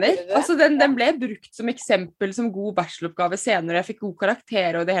du hva jeg mener? Altså, den ble brukt som eksempel, som god bacheloroppgave senere. Jeg fikk god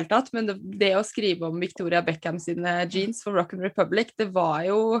karakter og det hele tatt, men det å skrive om Victoria Beckham sine jeans for Rock and Republic, det var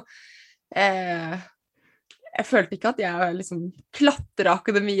jo... jeg følte ikke at jeg liksom klatret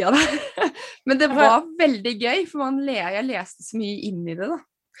akademia der. Men det var veldig gøy, for jeg leste så mye inn i det da.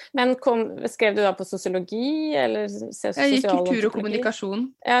 Men skrev du da på sosiologi, eller jeg gikk kultur og kommunikasjon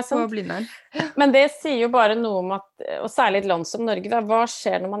på Blindern. Men det sier jo bare noe om at, og særlig et land som Norge, hva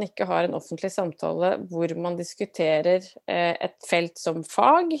skjer når man ikke har en offentlig samtale hvor man diskuterer et felt som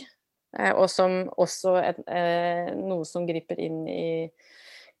fag, og som også noe som griper inn i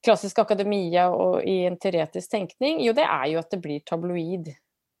klassisk akademia og i en teoretisk tenkning? Jo, det jo at det blir tabloid.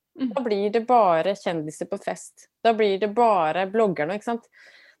 Da blir det bare kjendiser på fest. Da blir det bare bloggerne, ikke sant?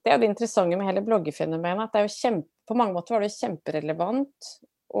 Det jo det interessante med hele bloggefenomenet, at det jo på mange måter var det kjemperelevant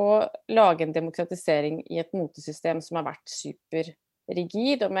å lage en demokratisering i et motesystem som har vært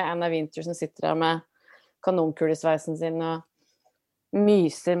superrigid, og med Anna Wintour som sitter der med kanonkulesveisen sin og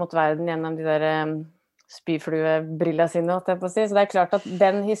myser mot verden gjennom de der spyfluebrillene sine, holdt jeg på å si. Så det klart at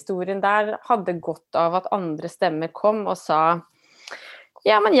den historien der hadde godt av at andre stemmer kom og sa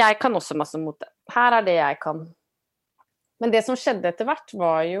ja, men jeg kan også masse mot det. Her det jeg kan. Men det som skjedde etter hvert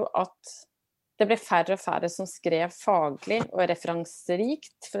var jo at det ble færre og færre som skrev faglig og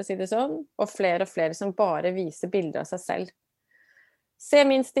referanserikt, for å si det sånn, og flere som bare viser bilder av seg selv. Se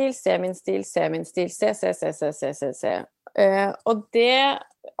min stil, se min stil, se min stil, se. Og det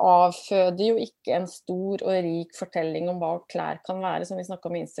avføder jo ikke en stor og rik fortelling om hva klær kan være, som vi snakket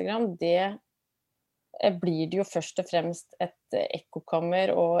om i Instagram. Det blir det jo først og fremst et ekkokammer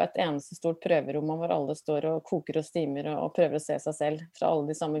og et eneste stort prøverom hvor alle står og koker og stimer og prøver å se seg selv fra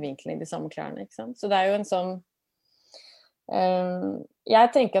alle de samme vinklene i de samme klærne, ikke sant? Så det jo en sånn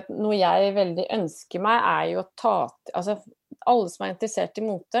jeg tenker at noe jeg veldig ønsker meg jo å ta altså alle som interessert i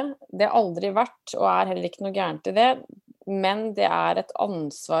mote, det har aldri vært og heller ikke noe gærent i det, men det et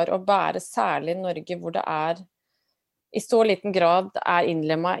ansvar å bære særlig i Norge hvor det i så liten grad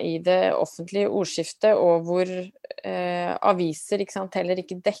innlemmet i det offentlige ordskiftet, og hvor aviser ikke sant, heller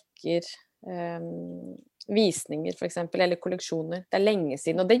ikke dekker visninger, for eksempel, eller kolleksjoner. Det lenge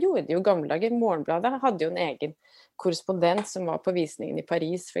siden, og det gjorde de jo i gamle dager. Morgenbladet hadde jo en egen korrespondent som var på visningen i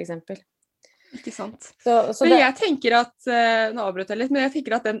Paris, for eksempel. Ikke sant. Så men jeg tenker at, nå avbrøt jeg litt, men jeg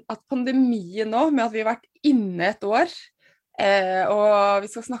tenker at pandemien nå, med at vi har vært inne et år, og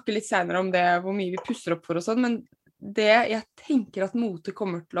vi skal snakke litt senere om det, hvor mye vi pusser opp for og sånn, men jeg tenker at mote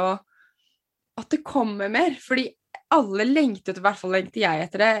kommer til at det kommer mer, fordi alle lengtet, i hvert fall lengter jeg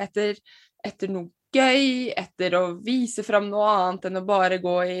etter det, etter noe gøy, etter å vise frem noe annet enn å bare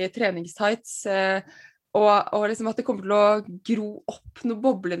gå i treningstights, og liksom at det kommer til å gro opp noe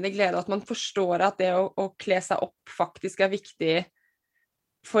boblende glede, at man forstår at det å kle seg opp faktisk viktig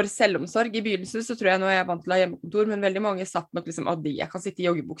for selvomsorg. I begynnelsen så tror jeg, nå jeg vant til å ha hjemmekontor, men veldig mange satt med liksom, at jeg kan sitte i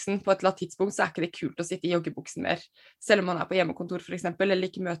joggebuksen. På et eller annet tidspunkt så ikke det kult å sitte i joggebuksen mer, selv om man på hjemmekontor for eksempel, eller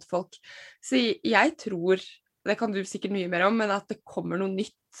ikke møter folk. Så jeg tror, det kan du sikkert mye mer om, men at det kommer noe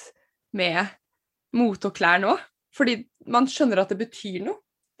nytt med mote og klær nå, fordi man skjønner at det betyr noe.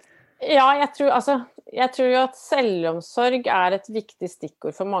 Ja, jeg tror jo at selvomsorg et viktig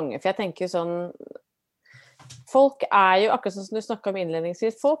stikkord for mange, for jeg tenker sånn, folk jo, akkurat som du snakket om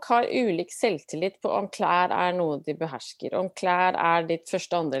innledningsvis, folk har ulik selvtillit på om klær noe de behersker, om klær ditt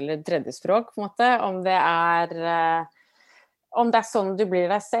første, andre eller tredje språk, på en måte, om det sånn du blir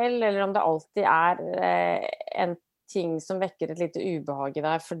deg selv, eller om det alltid en ting som vekker et lite ubehag i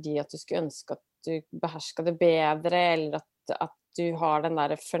deg, fordi at du skulle ønske at du behersker det bedre, eller at du har den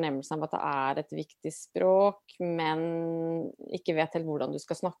der fornemmelsen av at det et viktig språk, men ikke vet helt hvordan du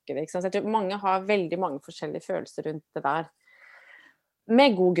skal snakke det. Ikke sant? Så jeg tror mange har veldig mange forskjellige følelser rundt det der.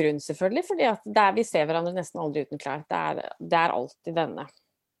 Med god grunn selvfølgelig, fordi at vi ser hverandre nesten aldri uten klær. Det alltid denne.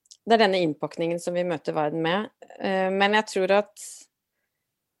 Det denne innpakningen som vi møter verden med. Men jeg tror at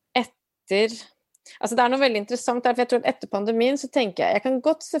altså det noe veldig interessant der, for jeg tror at etter pandemien så tenker jeg kan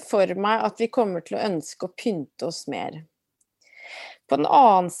godt se for meg at vi kommer til å ønske å pynte oss mer. På den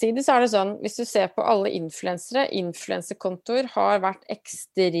annen side så det sånn, hvis du ser på alle influenserkontoer har vært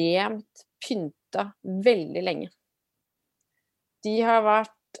ekstremt pynta veldig lenge. De har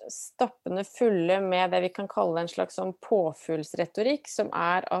vært stappende fulle med det vi kan kalle en slags sånn påfullsretorikk, som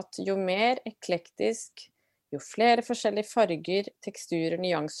at jo mer eklektisk, jo flere forskjellige farger, teksturer,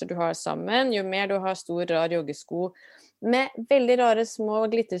 nyanser du har sammen, jo mer du har stor, rar joggesko, med veldig rare små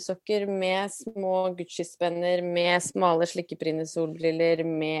glittersokker, med små Gucci-spenner, med smale slikkeprinnesolbriller,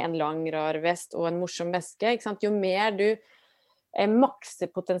 med en lang, rar vest og en morsom veske, ikke sant? Jo mer du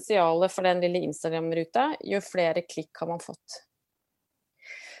makser potensialet for den lille Instagram-ruta, jo flere klikk har man fått.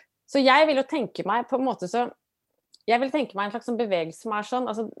 Så jeg vil jo tenke meg på en måte jeg vil tenke meg en slags sånn bevegelse som sånn,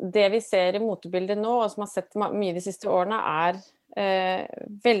 altså det vi ser i motebildet nå, og som har sett mye de siste årene,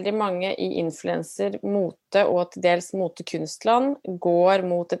 veldig mange i influencer, mote og til dels motekunstland går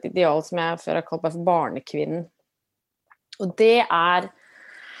mot et ideal som jeg før har kalt for barnekvinnen. Og det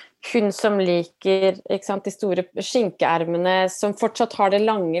hun som liker, ikke sant, de store skinkeermene, som fortsatt har det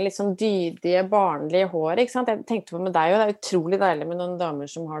lange, litt sånn dydige, barnlige håret, ikke sant? Jeg tenkte på med deg, og det utrolig deilig med noen damer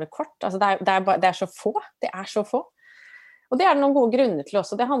som har det kort. Altså, det så få. Det så få. Og det det noen gode grunner til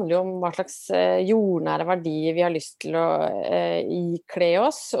også. Det handler jo om hva slags jordnære verdier vi har lyst til å ikle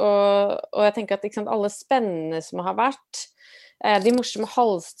oss. Og jeg tenker at ikke sant, alle spennende som har vært, de morsomme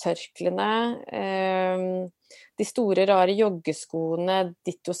halstørklene, de store, rare joggeskoene,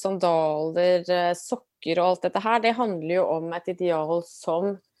 ditto sandaler, sokker og alt dette her, det handler jo om et ideal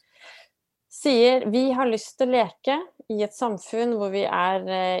som sier vi har lyst til å leke i et samfunn hvor vi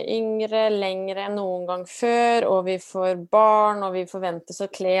yngre, lengre enn noen gang før, og vi får barn, og vi forventes å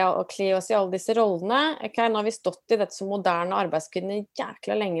kle oss i alle disse rollene. Okay, nå har vi stått i dette som moderne arbeidskvinner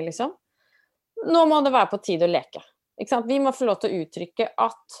jækla lenge, liksom. Nå må det være på tide å leke. Ikke sant? Vi må få lov til å uttrykke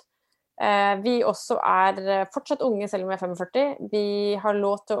at vi også fortsatt unge, selv om vi 45. Vi har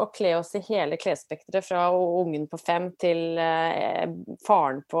lov til å kle oss i hele klesspektret, fra ungen på 5 til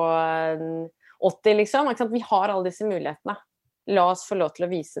faren på 80, liksom. Ikke sant? Vi har alle disse mulighetene. La oss få lov til å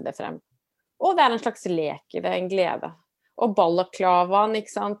vise det frem. Og det en slags lek i det, en glede. Og balaklavaen,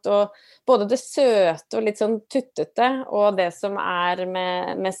 ikke sant? Og både det søte og litt sånn tuttete, og det som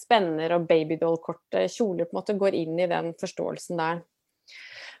med spenner og babydoll-korte kjoler på en måte går inn i den forståelsen der.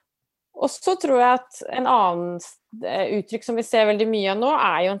 Og så tror jeg at en annen uttrykk som vi ser veldig mye av nå,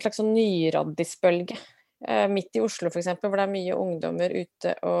 jo en slags sånn nyraddisbølge. Midt i Oslo for eksempel, hvor det mye ungdommer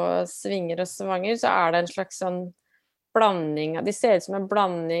ute og svinger og svanger, så det en slags sånn blanding. De ser ut som en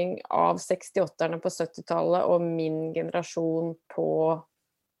blanding av 68-erne på 70-tallet og min generasjon på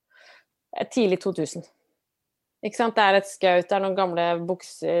tidlig 2000. Ikke sant? Det et skaut, det noen gamle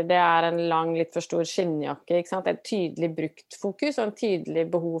bukser, det en lang, litt for stor skinnjakke, ikke sant? Det et tydelig brukt fokus og en tydelig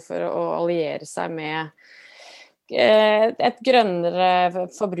behov for å alliere seg med et grønnere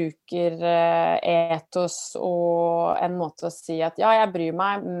forbrukeretos og en måte å si at ja, jeg bryr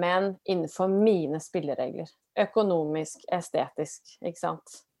meg, men innenfor mine spilleregler. Økonomisk, estetisk, ikke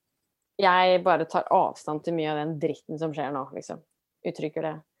sant? Jeg bare tar avstand til mye av den dritten som skjer nå, liksom. Uttrykker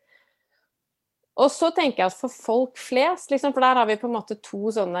det. Og så tenker jeg at for folk flest, liksom, for der har vi på en måte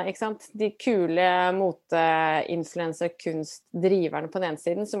to sånne, ikke sant? De kule mote-influencer-kunstdriverne på den ene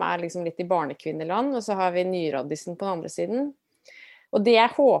siden, som liksom litt i barnekvinneland, og så har vi nyraddisen på den andre siden. Og det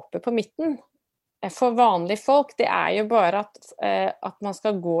jeg håper på midten, for vanlige folk, det jo bare at man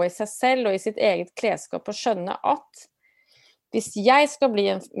skal gå i seg selv og i sitt eget klesskap og skjønne at hvis jeg skal bli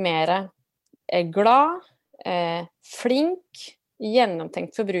en mer glad, flink,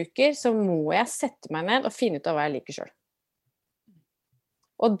 gjennomtenkt forbruker, så må jeg sette meg ned og finne ut av hva jeg liker selv.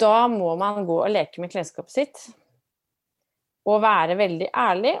 Og da må man gå og leke med klesskapet sitt, og være veldig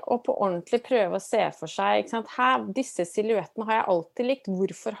ærlig, og på ordentlig prøve å se for seg, ikke sant? Disse silhuettene har jeg alltid likt,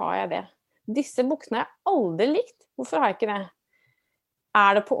 hvorfor har jeg det? Disse buksene har jeg aldri likt, hvorfor har jeg ikke det?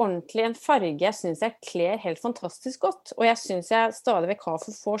 Det på ordentlig en farge jeg synes jeg kler helt fantastisk godt, og jeg synes jeg stadig vekk har for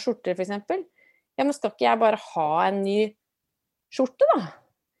få skjorter, for eksempel. Ja, men skal ikke jeg bare ha en ny skjorte da,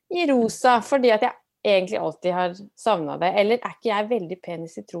 i rosa, fordi at jeg egentlig alltid har savnet det, eller ikke jeg veldig pen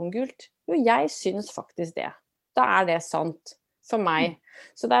i sitrongult? Jo, jeg synes faktisk det. Da det sant for meg.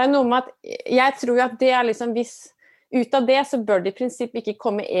 Så det noe med at jeg tror at det liksom, hvis ut av det så bør det i prinsipp ikke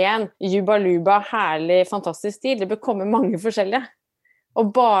komme en juba-luba, herlig, fantastisk stil, det bør komme mange forskjellige.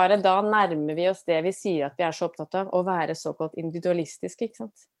 Og bare da nærmer vi oss det vi sier at vi så opptatt av, å være såkalt individualistiske, ikke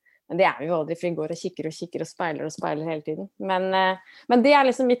sant? Men det vi jo aldri, for vi går og kikker og speiler hele tiden. Men det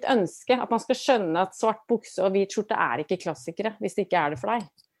liksom mitt ønske, at man skal skjønne at svart bukse og hvit skjorte ikke klassikere, hvis det ikke det for deg.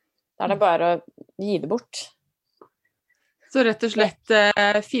 Da det bare å gi det bort. Så rett og slett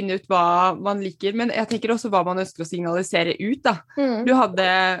finne ut hva man liker, men jeg tenker også hva man ønsker å signalisere ut da. Du hadde,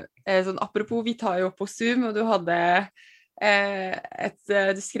 sånn apropos, vi tar jo på Zoom, og du hadde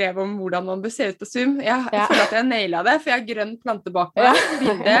du skrev om hvordan man bør se ut på Zoom. Jeg føler at jeg nailet det, for jeg har grønn plante bak meg,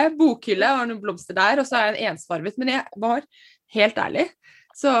 bilde, bokhylle, og noen blomster der, og så jeg en ensfarvet, men jeg var helt ærlig.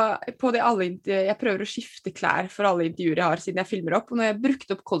 Så på jeg prøver å skifte klær for alle intervjuer jeg har siden jeg filmer opp, og når jeg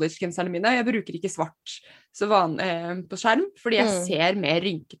brukte opp college-genserne mine, jeg bruker ikke svart så på skjerm, fordi jeg ser mer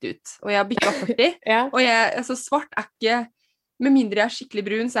rynket ut, og jeg har bykket 40, og altså, svart ikke, med mindre jeg skikkelig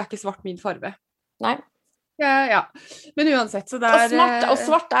brun, så ikke svart min farve. Nei. Ja, men uansett så og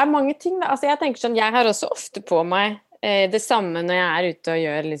svart mange ting da. Altså jeg tenker sånn, jeg har også ofte på meg Det samme når jeg ute og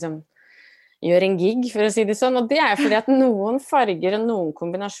gjør en gig, for å si det sånn. Og det fordi at noen farger og noen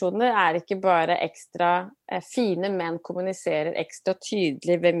kombinasjoner ikke bare ekstra fine, men kommuniserer ekstra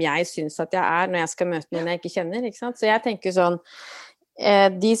tydelig hvem jeg synes at jeg når jeg skal møte noen jeg ikke kjenner, ikke sant? Så jeg tenker sånn,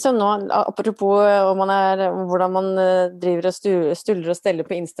 de som nå, apropos hvordan man driver og stuller og steller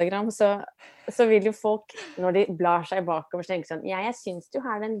på Instagram, så vil jo folk, når de blar seg bakover, tenke sånn, jeg synes du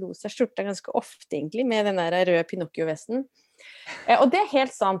har den rosa skjorta ganske ofte egentlig, med den der røde Pinocchio-vesten. Og det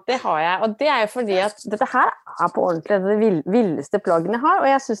helt sant, det har jeg, og det jo fordi at dette her på ordentlig det villeste plaggen jeg har, og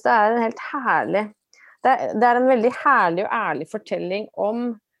jeg synes det en helt herlig, det en veldig herlig og ærlig fortelling om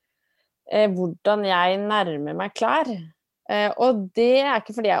hvordan jeg nærmer meg klær. Og det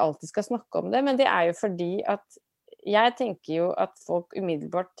ikke fordi jeg alltid skal snakke om det, men det jo fordi at jeg tenker jo at folk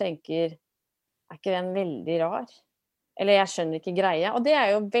umiddelbart tenker, ikke den veldig rar? Eller jeg skjønner ikke greia, og det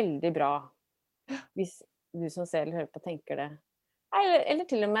jo veldig bra hvis du som ser eller hører på tenker det. Eller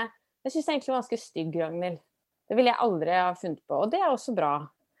til og med, jeg synes egentlig var ganske stygg, Ragnhild. Det ville jeg aldri ha funnet på, og det også bra.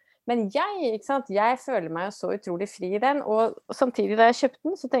 Men ikke sant, jeg føler meg jo så utrolig fri i den, og samtidig da jeg kjøpte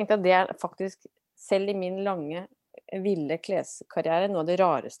den, så tenkte jeg at det faktisk, selv i min lange ville kleskarriere, noe av det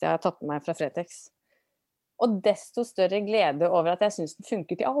rareste jeg har tatt med meg fra Fretex. Og desto større glede over at jeg synes den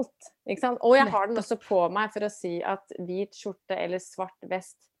funker til alt. Ikke sant? Og jeg har den også på meg for å si at hvit skjorte eller svart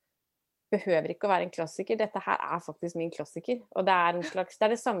vest behøver ikke å være en klassiker. Dette her faktisk min klassiker. Og det en slags,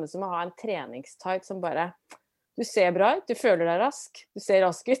 det det samme som å ha en treningstight som bare, du ser bra ut, du føler deg rask, du ser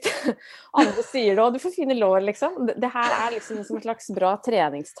rask ut. Andre sier det, og du får fine lår, liksom. Det her liksom som et slags bra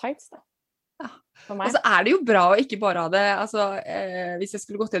treningstights, da. Og så det jo bra å ikke bare ha det, altså hvis jeg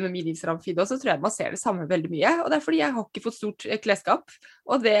skulle gått gjennom min livsramfeed også, så tror jeg man ser det samme veldig mye, og det fordi jeg har ikke fått stort klesskap,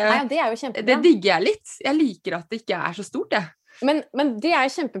 og det jo kjempebra. Det digger jeg litt. Jeg liker at det ikke så stort, det. Men det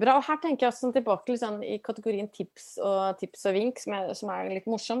jo kjempebra, og her tenker jeg også tilbake sånn, i kategorien tips og vink, som litt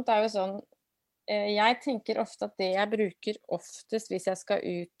morsomt, det jo sånn, jeg tenker ofte at det jeg bruker oftest hvis jeg skal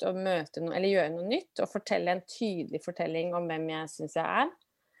ut og møte noe, eller gjøre noe nytt, og fortelle en tydelig fortelling om hvem jeg synes jeg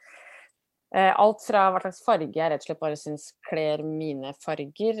alt fra hva slags farge jeg rett og slett bare synes kler mine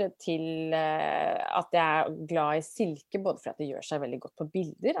farger, til at jeg glad i silke, både for at det gjør seg veldig godt på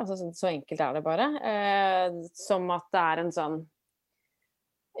bilder, altså så enkelt det bare, som at det en sånn,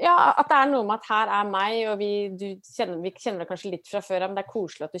 ja, at det noe med at her meg, og vi kjenner det kanskje litt fra før, men det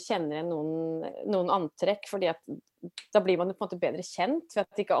koselig at du kjenner noen antrekk, fordi at da blir man jo på en måte bedre kjent, for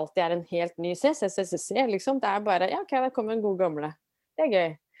at det ikke alltid en helt ny se, liksom, det bare, ja, ok, der kommer en god gamle, det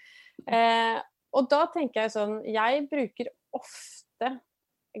gøy. Og da tenker jeg sånn, jeg bruker ofte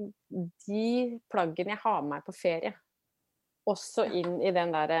de plaggene jeg har med meg på ferie, også inn i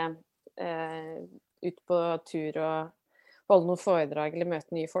den der ut på tur og holde noen foredrag eller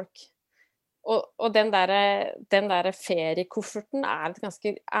møte nye folk. Og den der feriekofferten et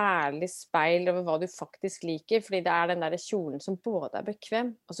ganske ærlig speil over hva du faktisk liker, fordi det den der kjolen som både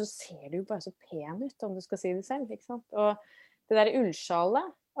bekvem, og så ser du jo bare så pen ut, om du skal si det selv, ikke sant? Og det der ullsjalet,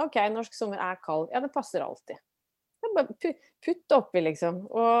 ok, norsk sommer kald, ja, det passer alltid. Bare putt det oppi, liksom.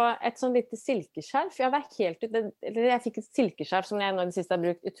 Og et sånn lite silkeskjerf, ja, det helt ut, jeg fikk et silkeskjerf som jeg nå i det siste har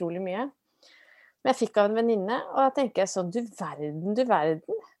brukt utrolig mye. Men jeg fikk av en venninne, og da tenker jeg sånn, du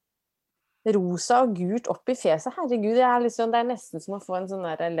verden. Rosa og gult opp i fjeset, herregud, liksom, det nesten som å få en sånn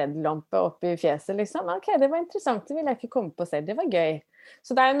der LED-lampe opp i fjeset, liksom. Ok, det var interessant, det ville jeg ikke komme på selv, det var gøy.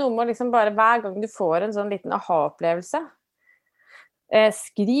 Så det noe med liksom bare hver gang du får en sånn liten aha-opplevelse,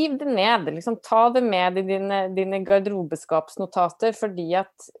 skriv det ned, liksom, ta det med i dine garderobeskapsnotater, fordi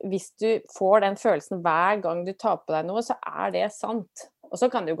at hvis du får den følelsen hver gang du tar på deg noe, så det sant. Og så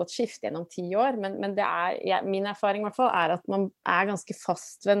kan det jo godt skifte gjennom 10 år, men det min erfaring i hvert fall at man ganske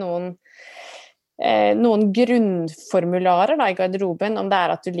fast ved noen grunnformularer da, i garderoben, om det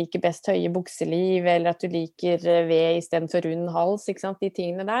at du liker best høye bukseliv, eller at du liker ved i stedet for rund hals, ikke sant, de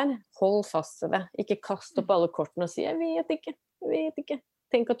tingene der. Hold fast ved det. Ikke kast opp alle kortene og si, jeg vet ikke.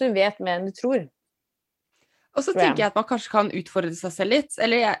 Tenk at du vet mer enn du tror. Og så tenker jeg at man kanskje kan utfordre seg selv litt,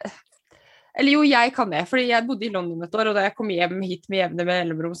 eller jo, jeg kan det, fordi jeg bodde i London et år, og da jeg kom hjem hit med jevne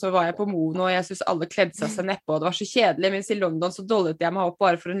mellomrom, så var jeg på Mono, og jeg synes alle kledde seg nedpå, og det var så kjedelig, mens i London så dollet jeg meg opp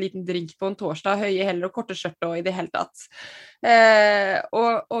bare for en liten drink på en torsdag, høye heller og korte skjørt og i det hele tatt.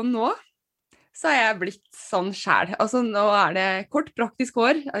 Og nå så har jeg blitt sånn selv. Altså nå det kort, praktisk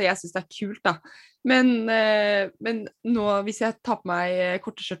hår, jeg synes det kult da, men nå hvis jeg tar på meg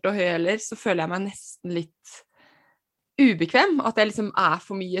korte skjørt og høye heller, så føler jeg meg nesten litt ubekvem, at jeg liksom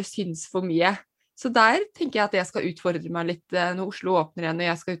for mye, syns for mye. Så der tenker jeg at jeg skal utfordre meg litt når Oslo åpner igjen, og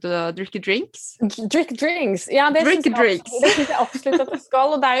jeg skal ut og drikke drinks. Drink drinks. Ja, det synes jeg absolutt at du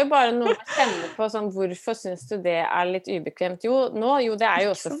skal, og det er jo bare noe å kjenne på, sånn, hvorfor synes du det er litt ubekvemt? Jo, det er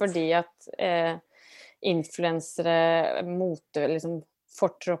jo også fordi at influensere liksom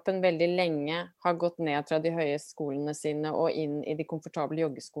fortroppen veldig lenge har gått ned fra de høye skolene sine og inn i de komfortable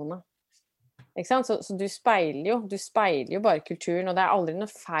joggeskoene. Ikke sant? Så du speiler jo bare kulturen, og det er aldri noe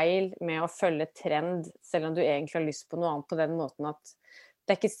feil med å følge trend, selv om du egentlig har lyst på noe annet på den måten at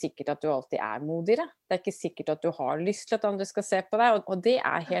det er ikke sikkert at du alltid er modigere. Det er ikke sikkert at du har lyst til at andre skal se på deg, og det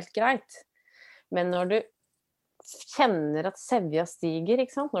er helt greit. Men når du kjenner at sevja stiger,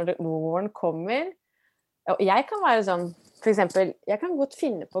 ikke sant? Når våren kommer, og jeg kan være sånn, for eksempel, jeg kan godt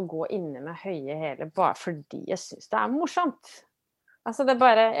finne på å gå inne med høye hæler bare fordi jeg synes det er morsomt. Altså jeg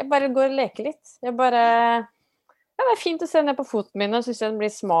bare går og leker litt. Det er fint å se ned på foten min og synes den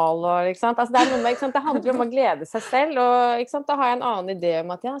blir smal og, ikke sant? Altså det er noe med, ikke sant? Det handler om å glede seg selv, og ikke sant? Da har jeg en annen idé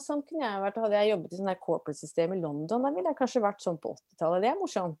om at ja, sånn kunne jeg vært, hadde jeg jobbet i sånn her corporate-system i London, da ville jeg kanskje vært sånn på 80-tallet, det er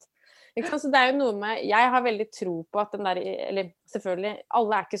morsomt. Ikke sant? Så det er jo noe med, jeg har veldig tro på at den der, eller selvfølgelig,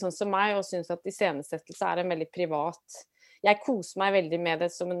 alle er ikke sånn som meg og synes at iscenesettelse er en veldig privat. Jeg koser meg veldig med det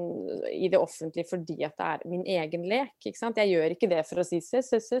i det offentlige fordi at det er min egen lek, ikke sant? Jeg gjør ikke det for å si se.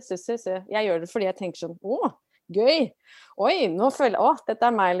 Jeg gjør det fordi jeg tenker sånn, gøy! Oi, nå føler jeg, dette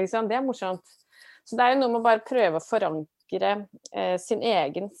er meg liksom, det er morsomt. Så det er jo noe med å bare prøve å forankre sin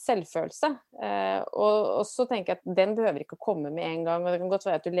egen selvfølelse. Og så tenker jeg at den behøver ikke å komme med en gang, og det kan godt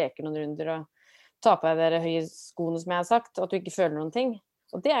være at du leker noen runder og tar på deg de høye skoene som jeg har sagt, og at du ikke føler noen ting.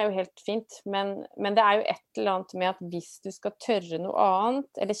 Og det er jo helt fint, men det er jo et eller annet med at hvis du skal tørre noe annet,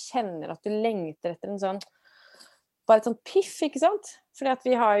 eller kjenner at du lengter etter en sånn, bare et sånn piff, ikke sant? Fordi at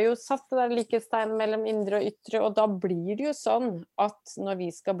vi har jo satt det der likhetstegn mellom indre og ytre, og da blir det jo sånn at når vi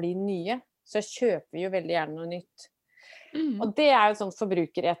skal bli nye, så kjøper vi jo veldig gjerne noe nytt. Og det er jo sånn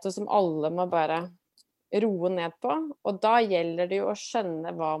forbrukereto som alle må bare roe ned på, og da gjelder det jo å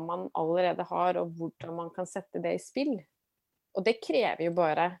skjønne hva man allerede har, og hvordan man kan sette det i spill. Og det krever jo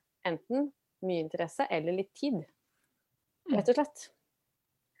bare enten mye interesse eller litt tid, rett og slett.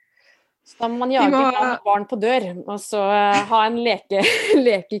 Så da må man jage barn på dør, og så ha en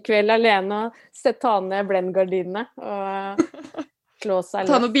lekekveld alene, og ta ned blendgardinene, og slå seg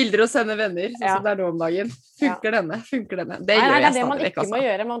litt. Ta noen bilder og sende venner, sånn som det er nå om dagen. Funker denne? Det gjør jeg det man ikke må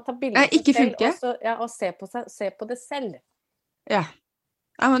gjøre, man tar bilder selv, og se på det selv. Ja.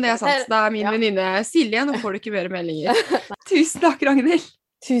 Ja, men det er sant. Det er min venninne Silje, nå får du ikke mer meldinger. Tusen takk, Ragnhild.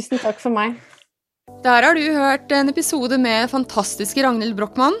 Tusen takk for meg. Der har du hørt en episode med fantastiske Ragnhild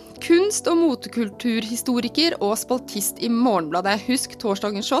Brochmann, kunst- og motekulturhistoriker og spaltist i Morgenbladet. Husk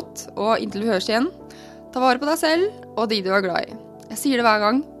torsdagens shot, og inntil vi høres igjen, ta vare på deg selv og de du er glad i. Jeg sier det hver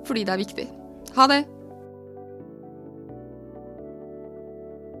gang, fordi det er viktig. Ha det!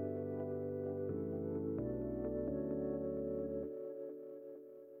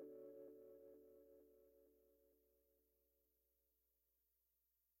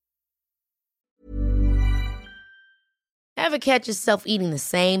 Ever catch yourself eating the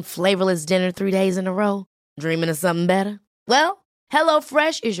same flavorless dinner 3 days in a row? Dreaming of something better? Well,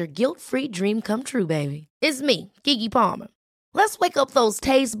 HelloFresh is your guilt-free dream come true, baby. It's me, Keke Palmer. Let's wake up those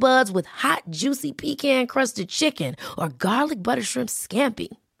taste buds with hot, juicy pecan-crusted chicken or garlic butter shrimp scampi.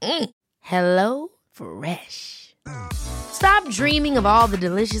 Hello Fresh. Stop dreaming of all the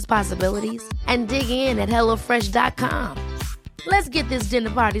delicious possibilities and dig in at HelloFresh.com. Let's get this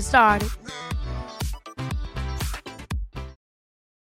dinner party started.